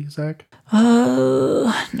Eleventy, Zach?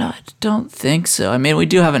 No, I don't think so. I mean, we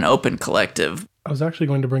do have an open collective. I was actually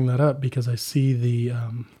going to bring that up because I see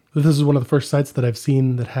this is one of the first sites that I've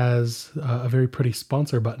seen that has a very pretty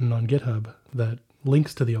sponsor button on GitHub that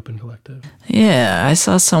links to the open collective. Yeah, I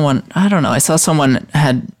saw someone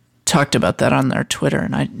had talked about that on their Twitter,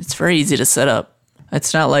 and it's very easy to set up.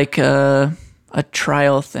 It's not like a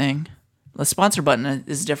trial thing. The sponsor button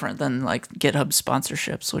is different than like GitHub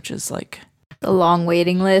sponsorships, which is like the long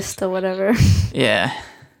waiting list or whatever. Yeah,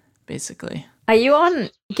 basically. Are you on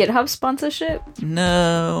GitHub sponsorship?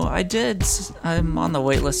 No, I did. I'm on the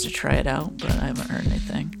wait list to try it out, but I haven't heard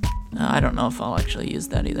anything. I don't know if I'll actually use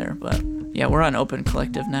that either, but we're on Open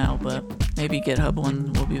Collective now, but maybe GitHub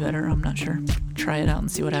one will be better. I'm not sure. Try it out and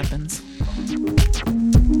see what happens.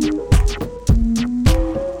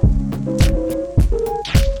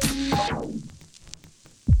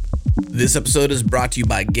 This episode is brought to you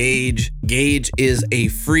by Gauge. Gauge is a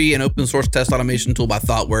free and open source test automation tool by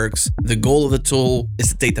ThoughtWorks. The goal of the tool is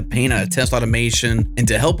to take the pain out of test automation, and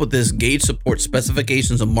to help with this, Gauge supports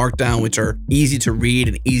specifications of Markdown, which are easy to read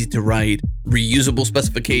and easy to write, reusable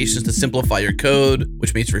specifications to simplify your code,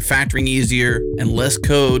 which makes refactoring easier, and less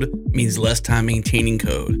code means less time maintaining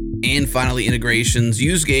code. And finally, integrations.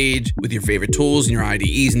 Use Gauge with your favorite tools and your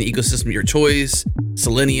IDEs in the ecosystem of your choice.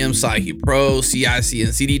 Selenium, Sci Pro, CI/CD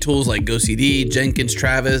and CD tools like GoCD, Jenkins,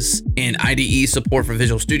 Travis, and IDE support for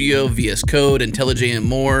Visual Studio, VS Code, IntelliJ, and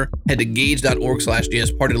more. Head to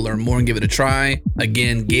gauge.org/JSParty to learn more and give it a try.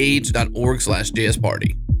 Again,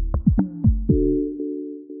 gauge.org/JSParty.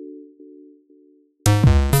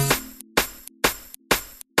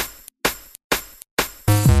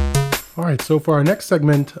 All right, so for our next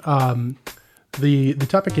segment, the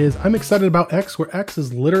topic is I'm excited about X, where X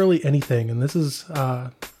is literally anything. And this is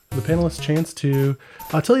the panelists' chance to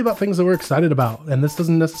tell you about things that we're excited about. And this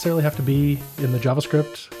doesn't necessarily have to be in the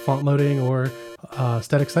JavaScript, font loading, or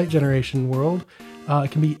static site generation world.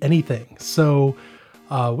 It can be anything. So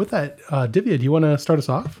with that, Divya, do you want to start us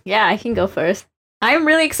off? Yeah, I can go first. I'm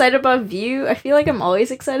really excited about Vue. I feel like I'm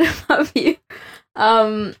always excited about Vue.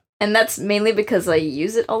 And that's mainly because I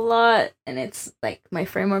use it a lot, and it's like my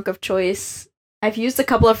framework of choice. I've used a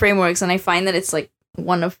couple of frameworks, and I find that it's like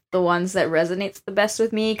one of the ones that resonates the best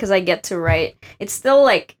with me because I get to write. It's still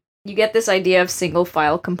like you get this idea of single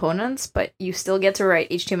file components, but you still get to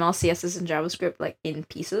write HTML, CSS, and JavaScript like in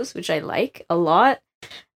pieces, which I like a lot.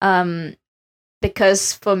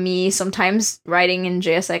 Because for me, sometimes writing in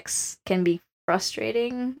JSX can be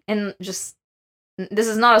frustrating, and just this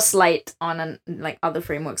is not a slight on like other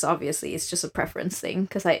frameworks. Obviously, it's just a preference thing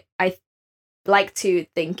because I like to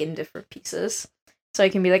think in different pieces. So I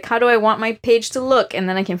can be like, how do I want my page to look? And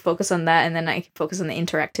then I can focus on that, and then I can focus on the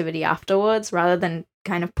interactivity afterwards rather than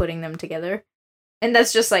kind of putting them together. And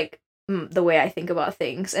that's just like the way I think about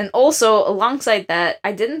things. And also, alongside that,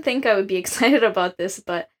 I didn't think I would be excited about this,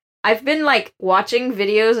 but I've been like watching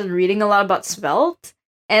videos and reading a lot about Svelte,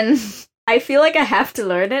 and I feel like I have to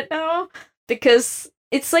learn it now because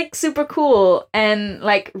it's like super cool. And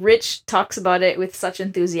like Rich talks about it with such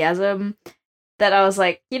enthusiasm that I was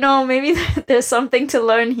like, maybe there's something to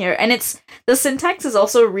learn here. And the syntax is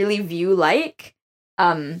also really Vue-like,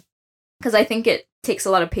 because I think it takes a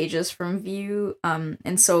lot of pages from Vue.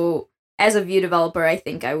 And so as a Vue developer, I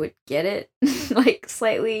think I would get it like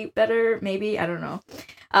slightly better, maybe, I don't know.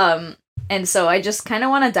 And so I just kind of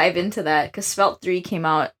want to dive into that because Svelte 3 came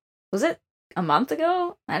out, was it a month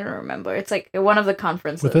ago. I don't remember. It's like one of the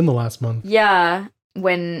conferences. Within the last month. Yeah.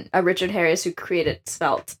 When Richard Harris, who created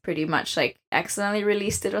Svelte, pretty much like accidentally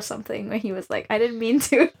released it or something, where he was like, I didn't mean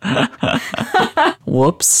to.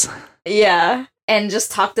 Whoops. Yeah. And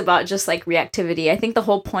just talked about just like reactivity. I think the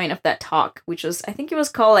whole point of that talk, which was, I think it was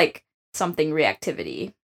called like something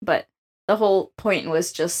reactivity, but the whole point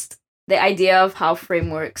was just the idea of how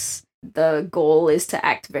frameworks, the goal is to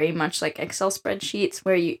act very much like Excel spreadsheets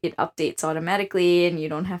where it updates automatically and you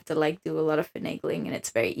don't have to like do a lot of finagling, and it's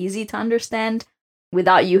very easy to understand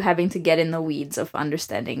without you having to get in the weeds of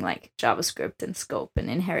understanding like JavaScript and scope and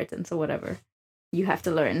inheritance or whatever you have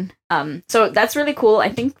to learn. So that's really cool. I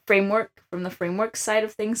think from the framework side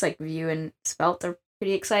of things, like Vue and Svelte are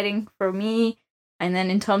pretty exciting for me. And then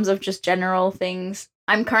in terms of just general things,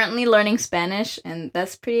 I'm currently learning Spanish, and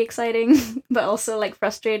that's pretty exciting, but also like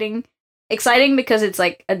frustrating. Exciting because it's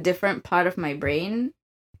like a different part of my brain.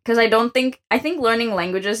 Because I think learning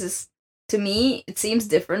languages is, to me, it seems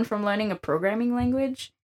different from learning a programming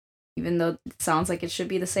language, even though it sounds like it should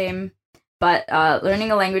be the same. But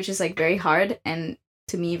learning a language is like very hard, and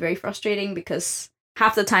to me very frustrating, because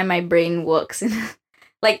half the time my brain works in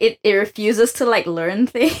like it refuses to like learn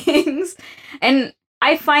things. And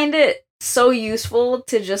I find it so useful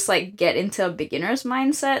to just like get into a beginner's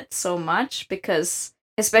mindset so much, because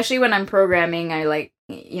especially when I'm programming, I like,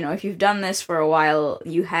 you know, if you've done this for a while,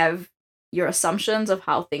 you have your assumptions of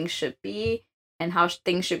how things should be and how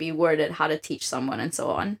things should be worded, how to teach someone, and so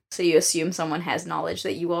on. So you assume someone has knowledge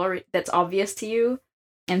that that's obvious to you.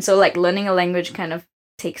 And so like learning a language kind of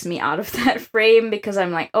takes me out of that frame, because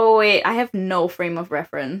I'm like, oh wait, I have no frame of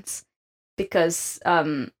reference. Because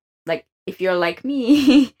like if you're like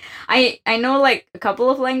me, I know like a couple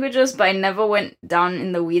of languages, but I never went down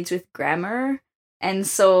in the weeds with grammar. And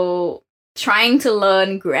so trying to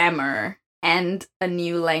learn grammar and a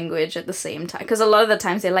new language at the same time, because a lot of the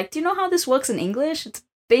times they're like, do you know how this works in English? It's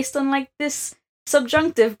based on like this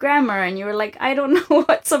subjunctive grammar, and you're like, I don't know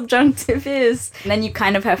what subjunctive is. And then you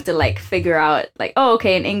kind of have to like figure out like, oh,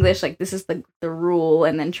 okay, in English, like this is the rule,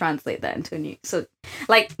 and then translate that into a new. So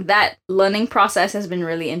like that learning process has been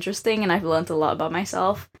really interesting, and I've learned a lot about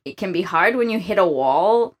myself. It can be hard when you hit a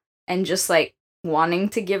wall and just like wanting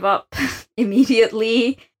to give up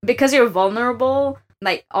immediately, because you're vulnerable.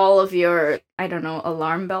 Like all of your, I don't know,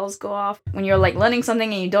 alarm bells go off. When you're like learning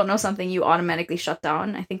something and you don't know something, you automatically shut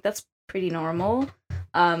down. I think that's pretty normal.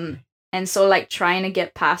 And so like trying to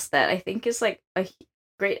get past that, I think is like a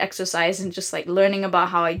great exercise in just like learning about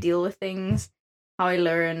how I deal with things, how I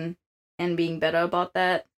learn, and being better about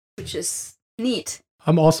that, which is neat.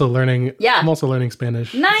 I'm also learning. Yeah. I'm also learning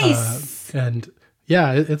Spanish. Nice. And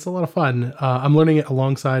yeah, it's a lot of fun. I'm learning it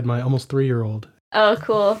alongside my almost 3-year-old. Oh,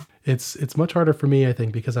 cool. It's much harder for me, I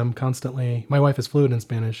think, because my wife is fluent in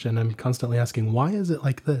Spanish, and I'm constantly asking, why is it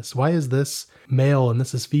like this? Why is this male and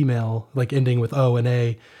this is female, like ending with O and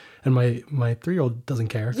A? And my 3-year-old doesn't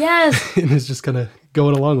care. Yes. And is just kind of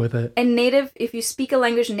going along with it. And if you speak a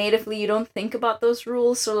language natively, you don't think about those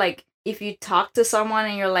rules. So like if you talk to someone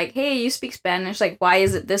and you're like, hey, you speak Spanish, like, why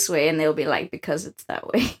is it this way? And they'll be like, because it's that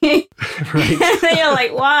way. Right. And then you're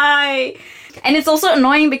like, why? And it's also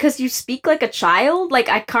annoying because you speak like a child. Like,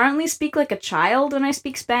 I currently speak like a child when I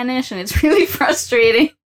speak Spanish, and it's really frustrating.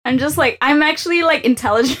 I'm just like, I'm actually like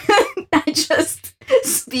intelligent. I just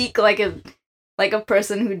speak like a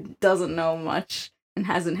person who doesn't know much and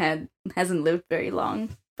hasn't lived very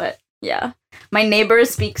long. But yeah, my neighbors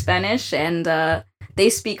speak Spanish, and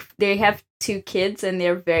they have 2 kids, and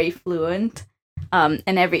they're very fluent. And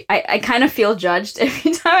I kind of feel judged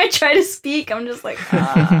every time I try to speak. I'm just like,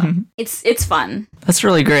 it's fun. That's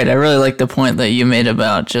really great. I really like the point that you made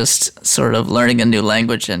about just sort of learning a new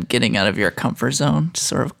language and getting out of your comfort zone to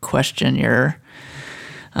sort of question your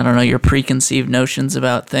preconceived notions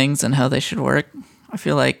about things and how they should work. I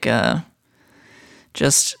feel like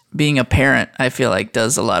just being a parent, I feel like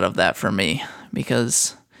does a lot of that for me,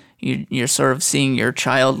 because you're sort of seeing your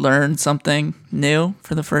child learn something new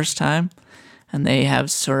for the first time, and they have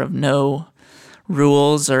sort of no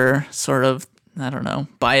rules or sort of, I don't know,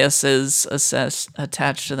 biases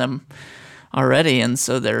attached to them already, and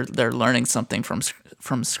so they're learning something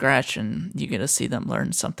from scratch, and you get to see them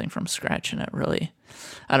learn something from scratch, and it really,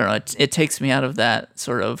 I don't know, it takes me out of that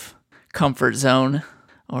sort of comfort zone,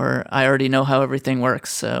 or I already know how everything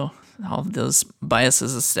works, so all of those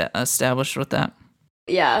biases established with that.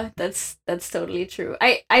 Yeah, that's totally true.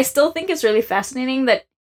 I still think it's really fascinating that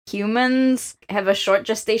humans have a short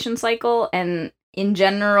gestation cycle, and in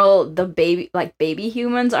general, the baby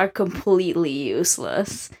humans are completely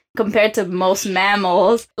useless. compared to most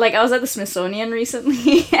mammals. Like, I was at the Smithsonian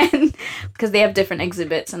recently, and because they have different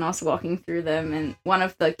exhibits, and I was walking through them, and one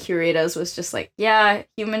of the curators was just like, yeah,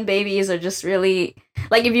 human babies are just really,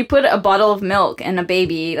 like, if you put a bottle of milk in a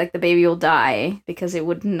baby, like, the baby will die because it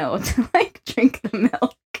wouldn't know to, like, drink the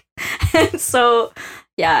milk. And so,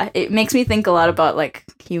 yeah, it makes me think a lot about, like,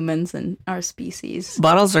 humans and our species.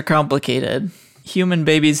 Bottles are complicated. Human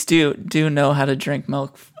babies do know how to drink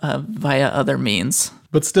milk via other means.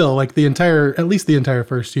 But still, like at least the entire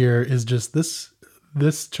first year is just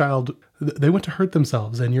this child, they want to hurt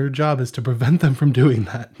themselves, and your job is to prevent them from doing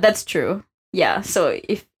that. That's true. Yeah, so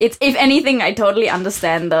if anything, I totally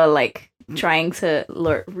understand the, like, trying to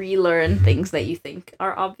relearn things that you think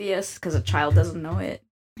are obvious because a child doesn't know it.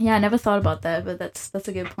 Yeah, I never thought about that, but that's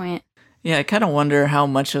a good point. Yeah, I kind of wonder how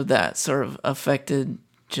much of that sort of affected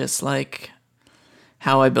just, like,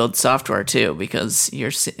 how I build software too, because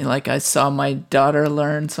like, I saw my daughter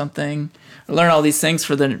learn all these things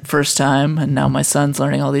for the first time, and now my son's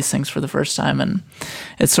learning all these things for the first time, and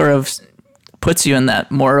it sort of puts you in that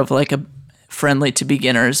more of like a friendly to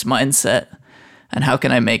beginners mindset. And how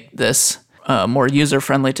can I make this more user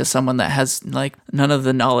friendly to someone that has like none of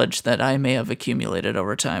the knowledge that I may have accumulated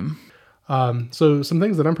over time? So some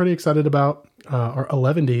things that I'm pretty excited about are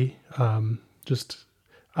Eleventy.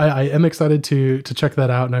 I am excited to check that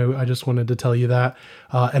out, and I just wanted to tell you that.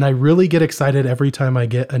 And I really get excited every time I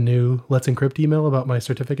get a new Let's Encrypt email about my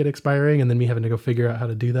certificate expiring, and then me having to go figure out how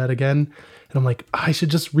to do that again. And I'm like, I should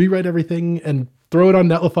just rewrite everything and throw it on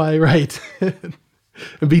Netlify, right?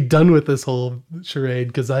 And be done with this whole charade,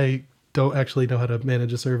 because I don't actually know how to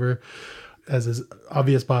manage a server, as is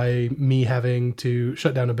obvious by me having to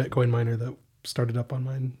shut down a Bitcoin miner that started up on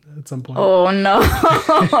mine at some point. Oh,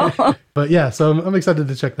 no. But yeah, so I'm excited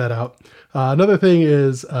to check that out. Another thing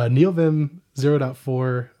is NeoVim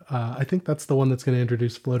 0.4. I think that's the one that's going to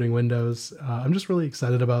introduce floating windows. I'm just really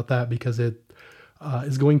excited about that because it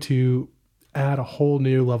is going to add a whole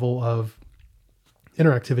new level of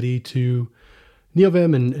interactivity to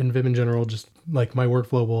NeoVim and Vim in general. Just like my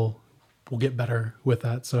workflow will get better with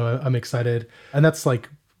that. So I'm excited. And that's like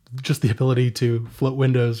just the ability to float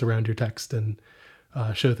windows around your text and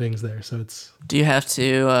show things there. So it's... Do you have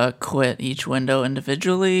to quit each window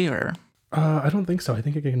individually, or? I don't think so. I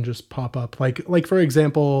think it can just pop up. Like for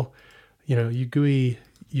example, you GUI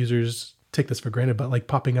users take this for granted, but like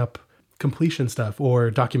popping up completion stuff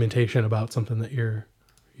or documentation about something that you're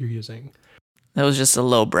using. That was just a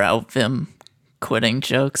lowbrow Vim quitting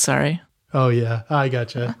joke. Sorry. Oh yeah, I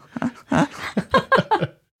gotcha.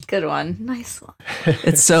 Good one. Nice one.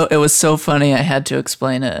 It was so funny I had to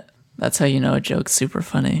explain it. That's how you know a joke's super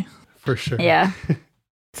funny. For sure. Yeah.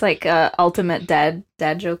 It's like ultimate dad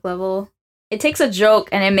joke level. It takes a joke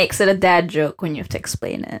and it makes it a dad joke when you have to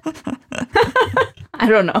explain it. I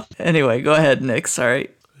don't know. Anyway, go ahead, Nick. Sorry.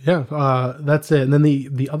 Yeah, that's it. And then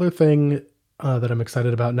the other thing that I'm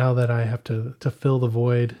excited about now that I have to fill the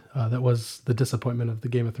void that was the disappointment of the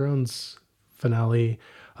Game of Thrones finale,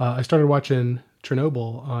 I started watching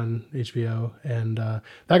Chernobyl on HBO, and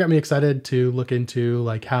that got me excited to look into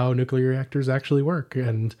like how nuclear reactors actually work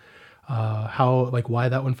and how like why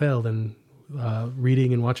that one failed, and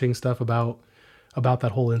reading and watching stuff about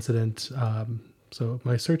that whole incident. So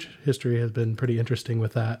my search history has been pretty interesting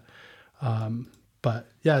with that. But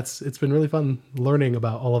yeah, it's been really fun learning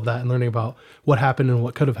about all of that and learning about what happened and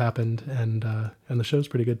what could have happened, and the show's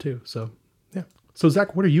pretty good too. So yeah. So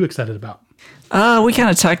Zach, what are you excited about? We kind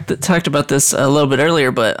of talked about this a little bit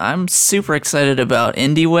earlier, but I'm super excited about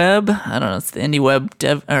IndieWeb. I don't know, it's the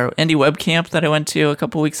IndieWeb camp that I went to a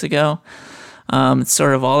couple weeks ago. It's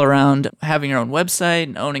sort of all around having your own website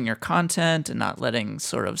and owning your content and not letting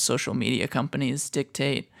sort of social media companies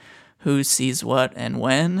dictate who sees what and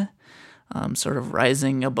when. Sort of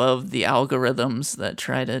rising above the algorithms that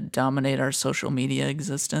try to dominate our social media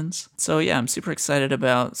existence. So yeah, I'm super excited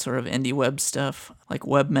about sort of indie web stuff, like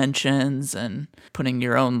web mentions and putting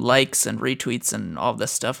your own likes and retweets and all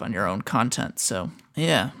this stuff on your own content. So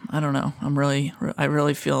yeah, I don't know. I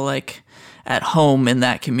really feel like at home in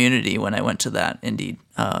that community when I went to that indie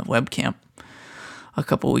web camp a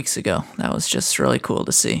couple weeks ago. That was just really cool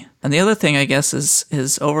to see. And the other thing, I guess,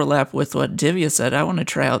 is overlap with what Divya said. I want to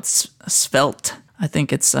try out Svelte. I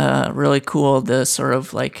think it's really cool, the sort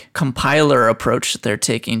of like compiler approach that they're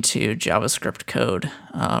taking to JavaScript code,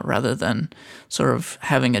 rather than sort of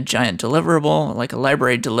having a giant deliverable, like a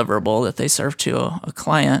library deliverable that they serve to a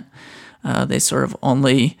client. They sort of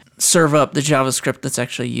only serve up the JavaScript that's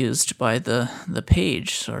actually used by the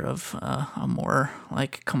page, sort of a more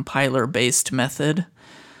like compiler-based method.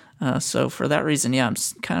 So for that reason, yeah, I'm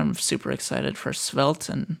kind of super excited for Svelte,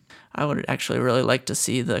 and I would actually really like to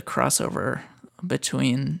see the crossover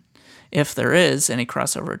between, if there is any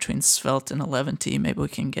crossover between Svelte and Eleventy, maybe we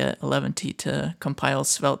can get Eleventy to compile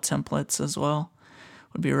Svelte templates as well.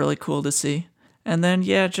 Would be really cool to see. And then,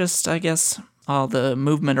 yeah, just, I guess, all the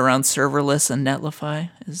movement around serverless and Netlify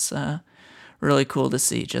is really cool to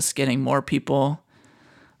see. Just getting more people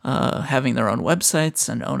having their own websites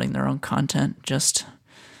and owning their own content, just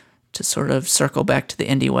to sort of circle back to the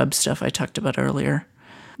indie web stuff I talked about earlier.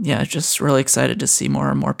 Yeah, just really excited to see more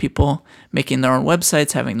and more people making their own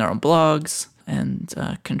websites, having their own blogs, and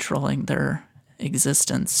controlling their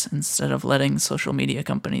existence instead of letting social media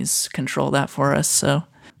companies control that for us. So,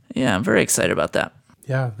 yeah, I'm very excited about that.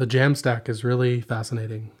 Yeah, the Jamstack is really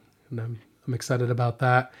fascinating, and I'm excited about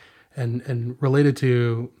that. And related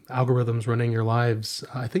to algorithms running your lives,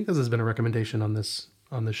 I think this has been a recommendation on this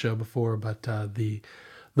show before, but the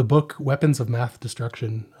book Weapons of Math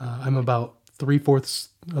Destruction. I'm about 3/4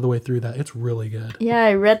 of the way through that. It's really good. Yeah,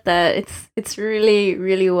 I read that. It's really,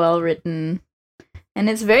 really well written. And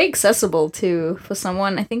it's very accessible too for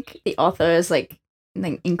someone. I think the author is like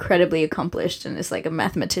incredibly accomplished and is like a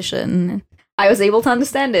mathematician. I was able to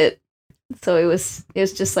understand it. So it was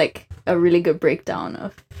just like a really good breakdown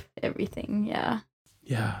of everything. Yeah.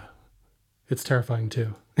 Yeah. It's terrifying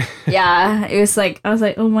too. Yeah, it was like, I was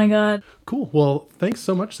like, oh my God. Cool. Well, thanks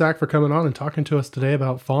so much, Zach, for coming on and talking to us today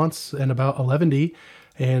about fonts and about Eleventy.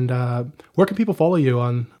 And where can people follow you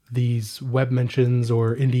on these web mentions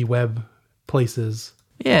or indie web places?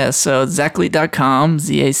 Yeah, so Zachleat.com,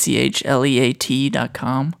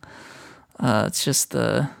 ZACHLEAT.com. It's just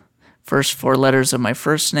the first 4 letters of my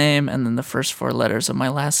first name and then the first 4 letters of my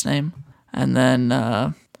last name. And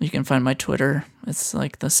then you can find my Twitter. It's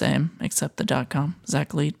like the same, except the .com,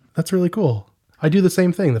 Zachleat. That's really cool. I do the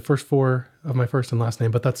same thing, the first 4 of my first and last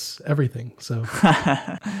name, but that's everything. So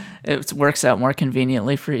it works out more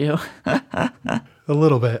conveniently for you. A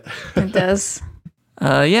little bit. It does.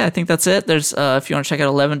 Yeah, I think that's it. There's if you want to check out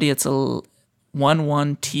Eleventy, it's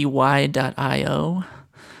 11ty.io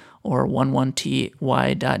or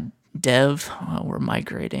 11ty.dev. We're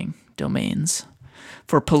migrating domains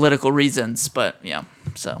for political reasons, but yeah,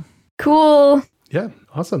 so. Cool. Yeah,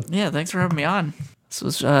 awesome. Yeah, thanks for having me on. This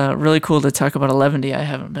was really cool to talk about Eleventy. I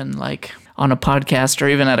haven't been like on a podcast or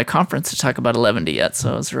even at a conference to talk about Eleventy yet,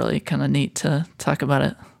 so it was really kind of neat to talk about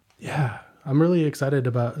it. Yeah, I'm really excited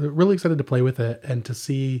to play with it and to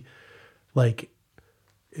see, like,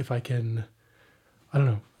 if I can, I don't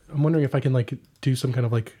know. I'm wondering if I can like do some kind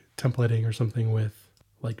of like templating or something with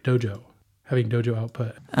like Dojo, having Dojo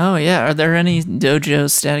output. Oh yeah, are there any Dojo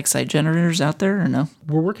static site generators out there or no?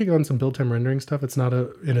 We're working on some build time rendering stuff. It's not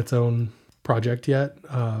in its own project yet,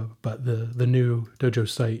 but the new Dojo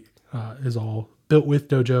site is all built with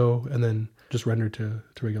Dojo and then just rendered to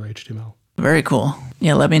regular HTML. Very cool.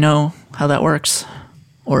 Yeah, let me know how that works.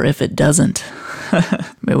 Or if it doesn't.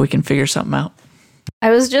 Maybe we can figure something out. I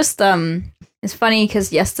was just, it's funny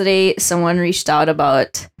because yesterday someone reached out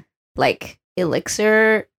about like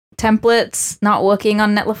Elixir templates not working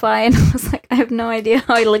on Netlify, and I was like, I have no idea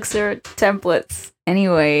how Elixir templates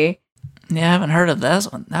anyway. Yeah, I haven't heard of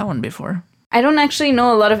that one before. I don't actually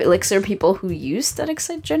know a lot of Elixir people who use static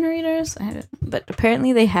site generators, but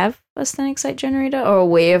apparently they have a static site generator or a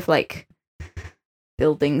way of like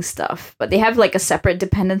building stuff. But they have like a separate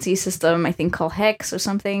dependency system, I think called Hex or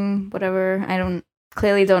something, whatever. I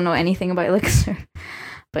clearly don't know anything about Elixir.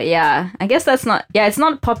 But yeah, I guess it's not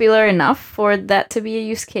popular enough for that to be a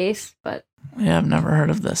use case, but... Yeah, I've never heard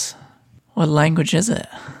of this. What language is it?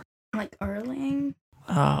 Like Erlang?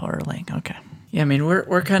 Oh, Erlang, okay. Yeah, I mean,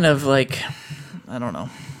 we're kind of like, I don't know.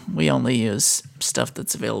 We only use stuff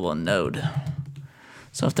that's available in Node.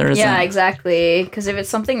 So if there isn't... Yeah, exactly. Because if it's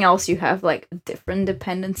something else, you have like a different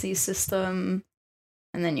dependency system,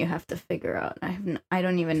 and then you have to figure out. I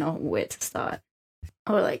don't even know where to start.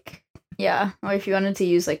 Or like, yeah. Or if you wanted to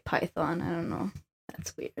use like Python, I don't know.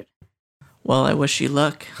 That's weird. Well, I wish you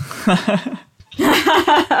luck.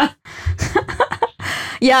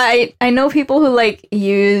 Yeah, I know people who like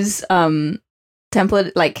use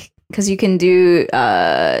template, like, because you can do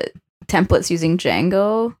templates using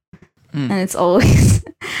Django, and it's always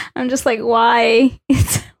I'm just like, why?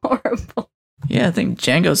 It's horrible. Yeah, I think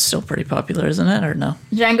Django's still pretty popular, isn't it, or no?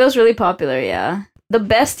 Django's really popular, yeah. The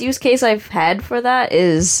best use case I've had for that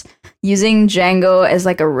is using Django as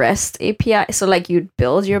like a REST API. So like you'd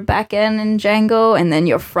build your backend in Django, and then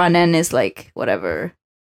your front end is like whatever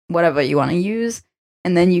you want to use,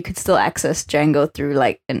 and then you could still access Django through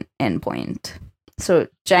like an endpoint. So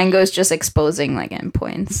Django is just exposing like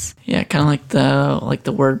endpoints. Yeah, kind of like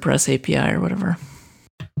the WordPress API or whatever.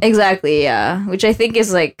 Exactly, yeah. Which I think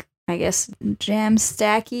is like, I guess, jam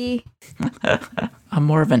stacky. I'm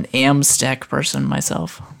more of an am stack person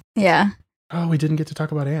myself. Yeah. Oh, we didn't get to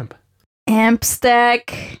talk about AMP. Amp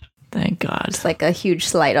stack. Thank God. It's like a huge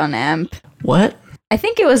slight on AMP. What? I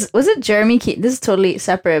think it was it Jeremy Keith? This is totally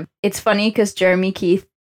separate. It's funny because Jeremy Keith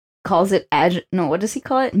calls it what does he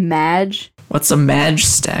call it? Madge. What's a Madge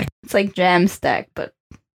stack? It's like jam stack, but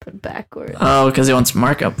put backwards. Oh, because he wants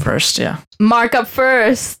markup first, yeah. Markup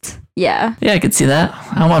first. Yeah. Yeah, I could see that.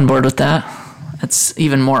 I'm on board with that. It's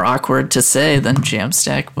even more awkward to say than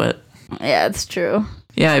Jamstack, but yeah, it's true.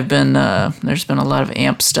 Yeah, there's been a lot of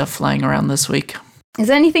AMP stuff flying around this week. Is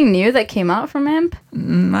there anything new that came out from AMP?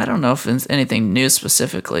 I don't know if it's anything new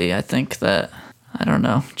specifically. I think that, I don't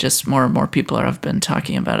know, just more and more people have been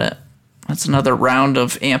talking about it. That's another round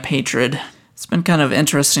of AMP hatred. It's been kind of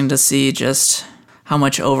interesting to see just how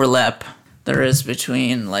much overlap there is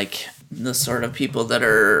between like the sort of people that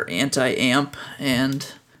are anti-AMP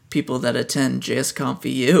and people that attend JSConf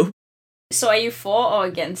EU. So are you for or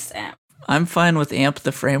against AMP? I'm fine with AMP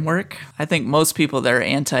the framework. I think most people that are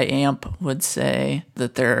anti-AMP would say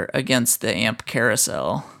that they're against the AMP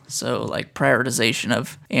carousel. So like prioritization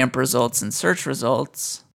of AMP results and search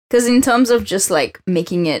results. Because in terms of just like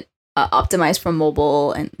making it optimized for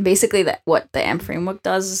mobile and basically that what the AMP framework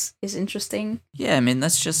does is interesting. Yeah, I mean,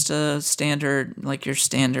 that's just a standard, like your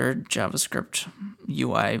standard JavaScript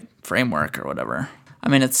UI framework or whatever. I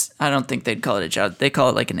mean, I don't think they'd call it they call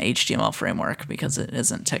it like an HTML framework because it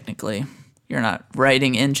isn't technically, you're not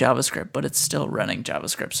writing in JavaScript, but it's still running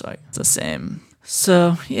JavaScript, so it's the same.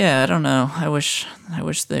 So, yeah, I don't know. I wish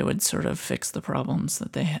they would sort of fix the problems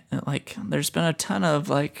that they, like, there's been a ton of,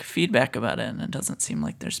 like, feedback about it, and it doesn't seem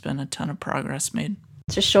like there's been a ton of progress made.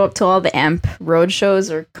 Just show up to all the AMP road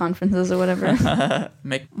shows or conferences or whatever.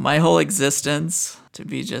 Make my whole existence to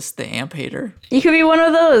be just the AMP hater. You could be one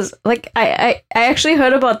of those. Like, I actually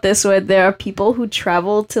heard about this where there are people who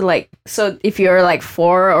travel to, like, so if you're, like,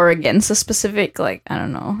 for or against a specific, like, I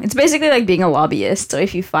don't know. It's basically like being a lobbyist. So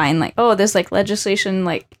if you find, like, oh, there's, like, legislation,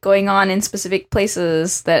 like, going on in specific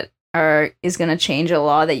places that is going to change a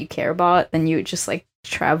law that you care about, then you just, like,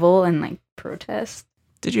 travel and, like, protest.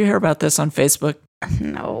 Did you hear about this on Facebook?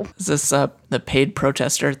 No. Is this the paid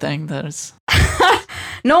protester thing that is...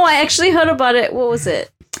 No, I actually heard about it. What was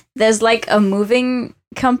it? There's like a moving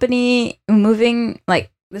company,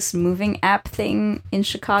 this moving app thing in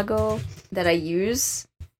Chicago that I use.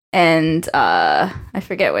 And I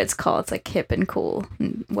forget what it's called. It's like hip and cool,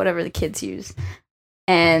 whatever the kids use.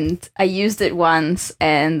 And I used it once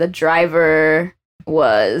and the driver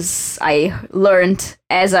I learned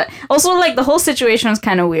also like the whole situation was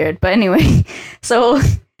kind of weird, but anyway, so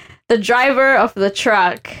the driver of the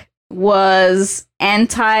truck was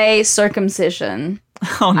anti-circumcision.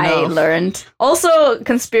 Oh no. I learned. Also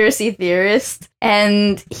conspiracy theorist,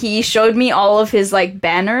 and he showed me all of his like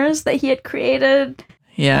banners that he had created.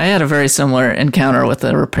 Yeah, I had a very similar encounter with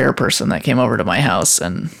a repair person that came over to my house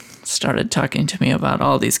and started talking to me about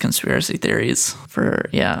all these conspiracy theories.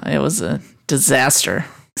 It was a disaster.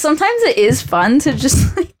 Sometimes it is fun to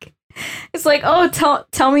just like, it's like, oh,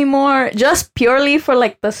 tell me more, just purely for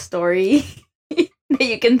like the story that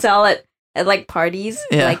you can tell at like parties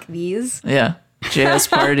like these. Yeah, JS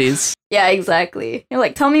parties. Yeah, exactly. You're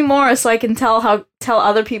like, tell me more so I can tell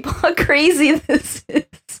other people how crazy this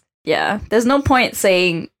is. Yeah, there's no point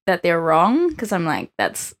saying that they're wrong because I'm like,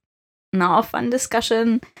 that's not a fun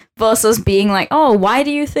discussion versus being like, oh, why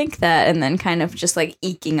do you think that? And then kind of just like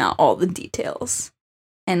eking out all the details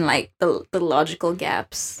and like the logical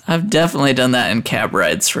gaps. I've definitely done that in cab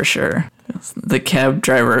rides for sure. The cab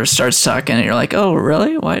driver starts talking and you're like, oh,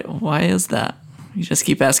 really? Why is that? You just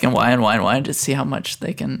keep asking why and why and why to see how much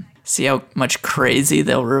crazy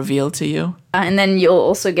they'll reveal to you. And then you'll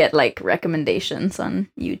also get like recommendations on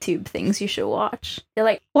YouTube, things you should watch. They're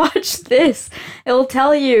like, watch this. It'll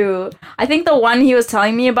tell you. I think the one he was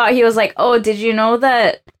telling me about, he was like, oh, did you know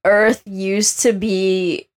that Earth used to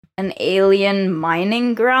be an alien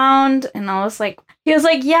mining ground? And I was like, he was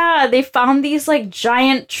like, yeah, they found these like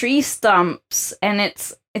giant tree stumps. And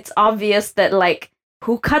it's obvious that like,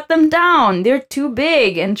 who cut them down? They're too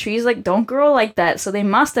big, and trees like don't grow like that. So they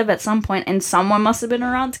must have at some point, and someone must have been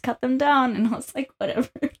around to cut them down. And I was like, whatever.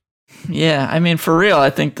 Yeah, I mean, for real, I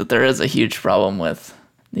think that there is a huge problem with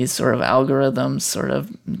these sort of algorithms sort of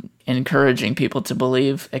encouraging people to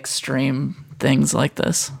believe extreme things like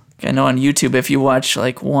this. I know on YouTube, if you watch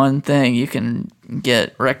like one thing, you can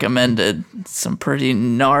get recommended some pretty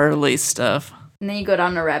gnarly stuff. And then you go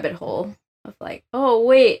down a rabbit hole of like, oh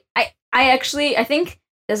wait, I think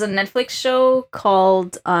there's a Netflix show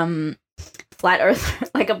called Flat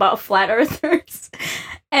Earth, like about flat earthers.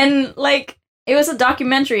 And like, it was a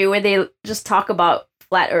documentary where they just talk about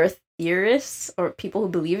flat Earth theorists or people who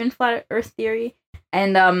believe in flat Earth theory.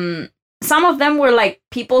 And some of them were like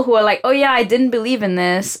people who are like, oh yeah, I didn't believe in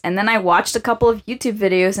this. And then I watched a couple of YouTube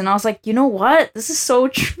videos and I was like, you know what? This is so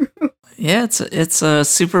true. Yeah, it's a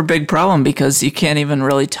super big problem because you can't even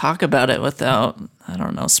really talk about it without, I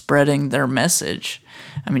don't know, spreading their message.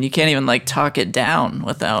 I mean, you can't even like talk it down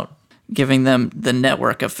without giving them the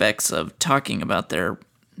network effects of talking about their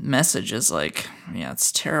messages. Like, yeah,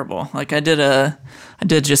 it's terrible. Like I did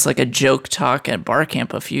just like a joke talk at bar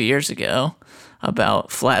camp a few years ago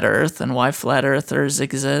about flat Earth and why flat earthers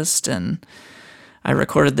exist, and I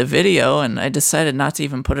recorded the video and I decided not to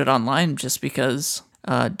even put it online just because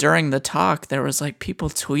during the talk there was like people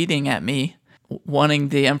tweeting at me wanting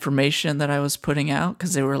the information that I was putting out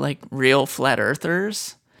because they were like real flat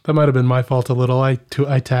earthers. That might have been my fault a little. I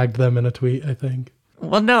tagged them in a tweet, I think.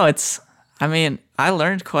 Well, no, I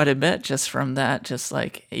learned quite a bit just from that. Just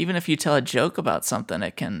like, even if you tell a joke about something,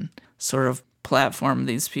 it can sort of platform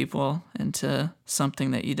these people into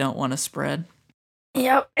something that you don't want to spread.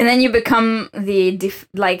 Yep. And then you become the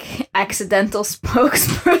accidental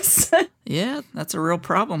spokesperson. Yeah, that's a real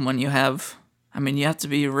problem when you have to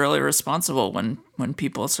be really responsible when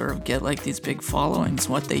people sort of get like these big followings,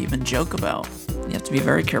 what they even joke about. You have to be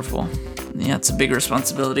very careful. Yeah, it's a big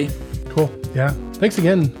responsibility. Cool. Yeah. Thanks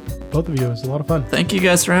again, both of you. It was a lot of fun. Thank you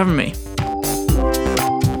guys for having me.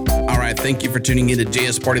 All right. Thank you for tuning in to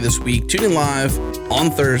JS Party this week. Tune in live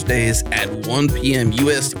on Thursdays at 1 p.m.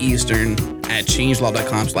 U.S. Eastern at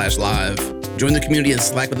changelog.com/live. Join the community and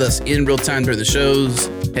Slack with us in real time during the shows.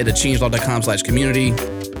 Head to changelog.com/community.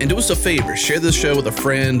 And do us a favor, share this show with a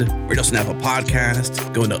friend, or just an Apple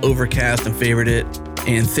Podcast. Go into Overcast and favorite it.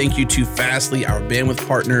 And thank you to Fastly, our bandwidth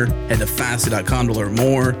partner. Head to fastly.com to learn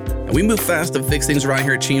more. And we move fast to fix things around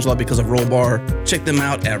here at Changelog because of Rollbar. Check them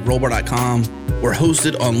out at rollbar.com. We're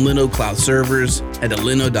hosted on Lino Cloud servers. Head to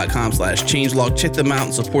lino.com/changelog. Check them out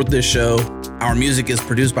and support this show. Our music is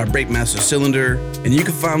produced by Breakmaster Cylinder. And you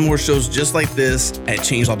can find more shows just like this at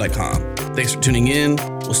changelog.com. Thanks for tuning in.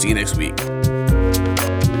 We'll see you next week.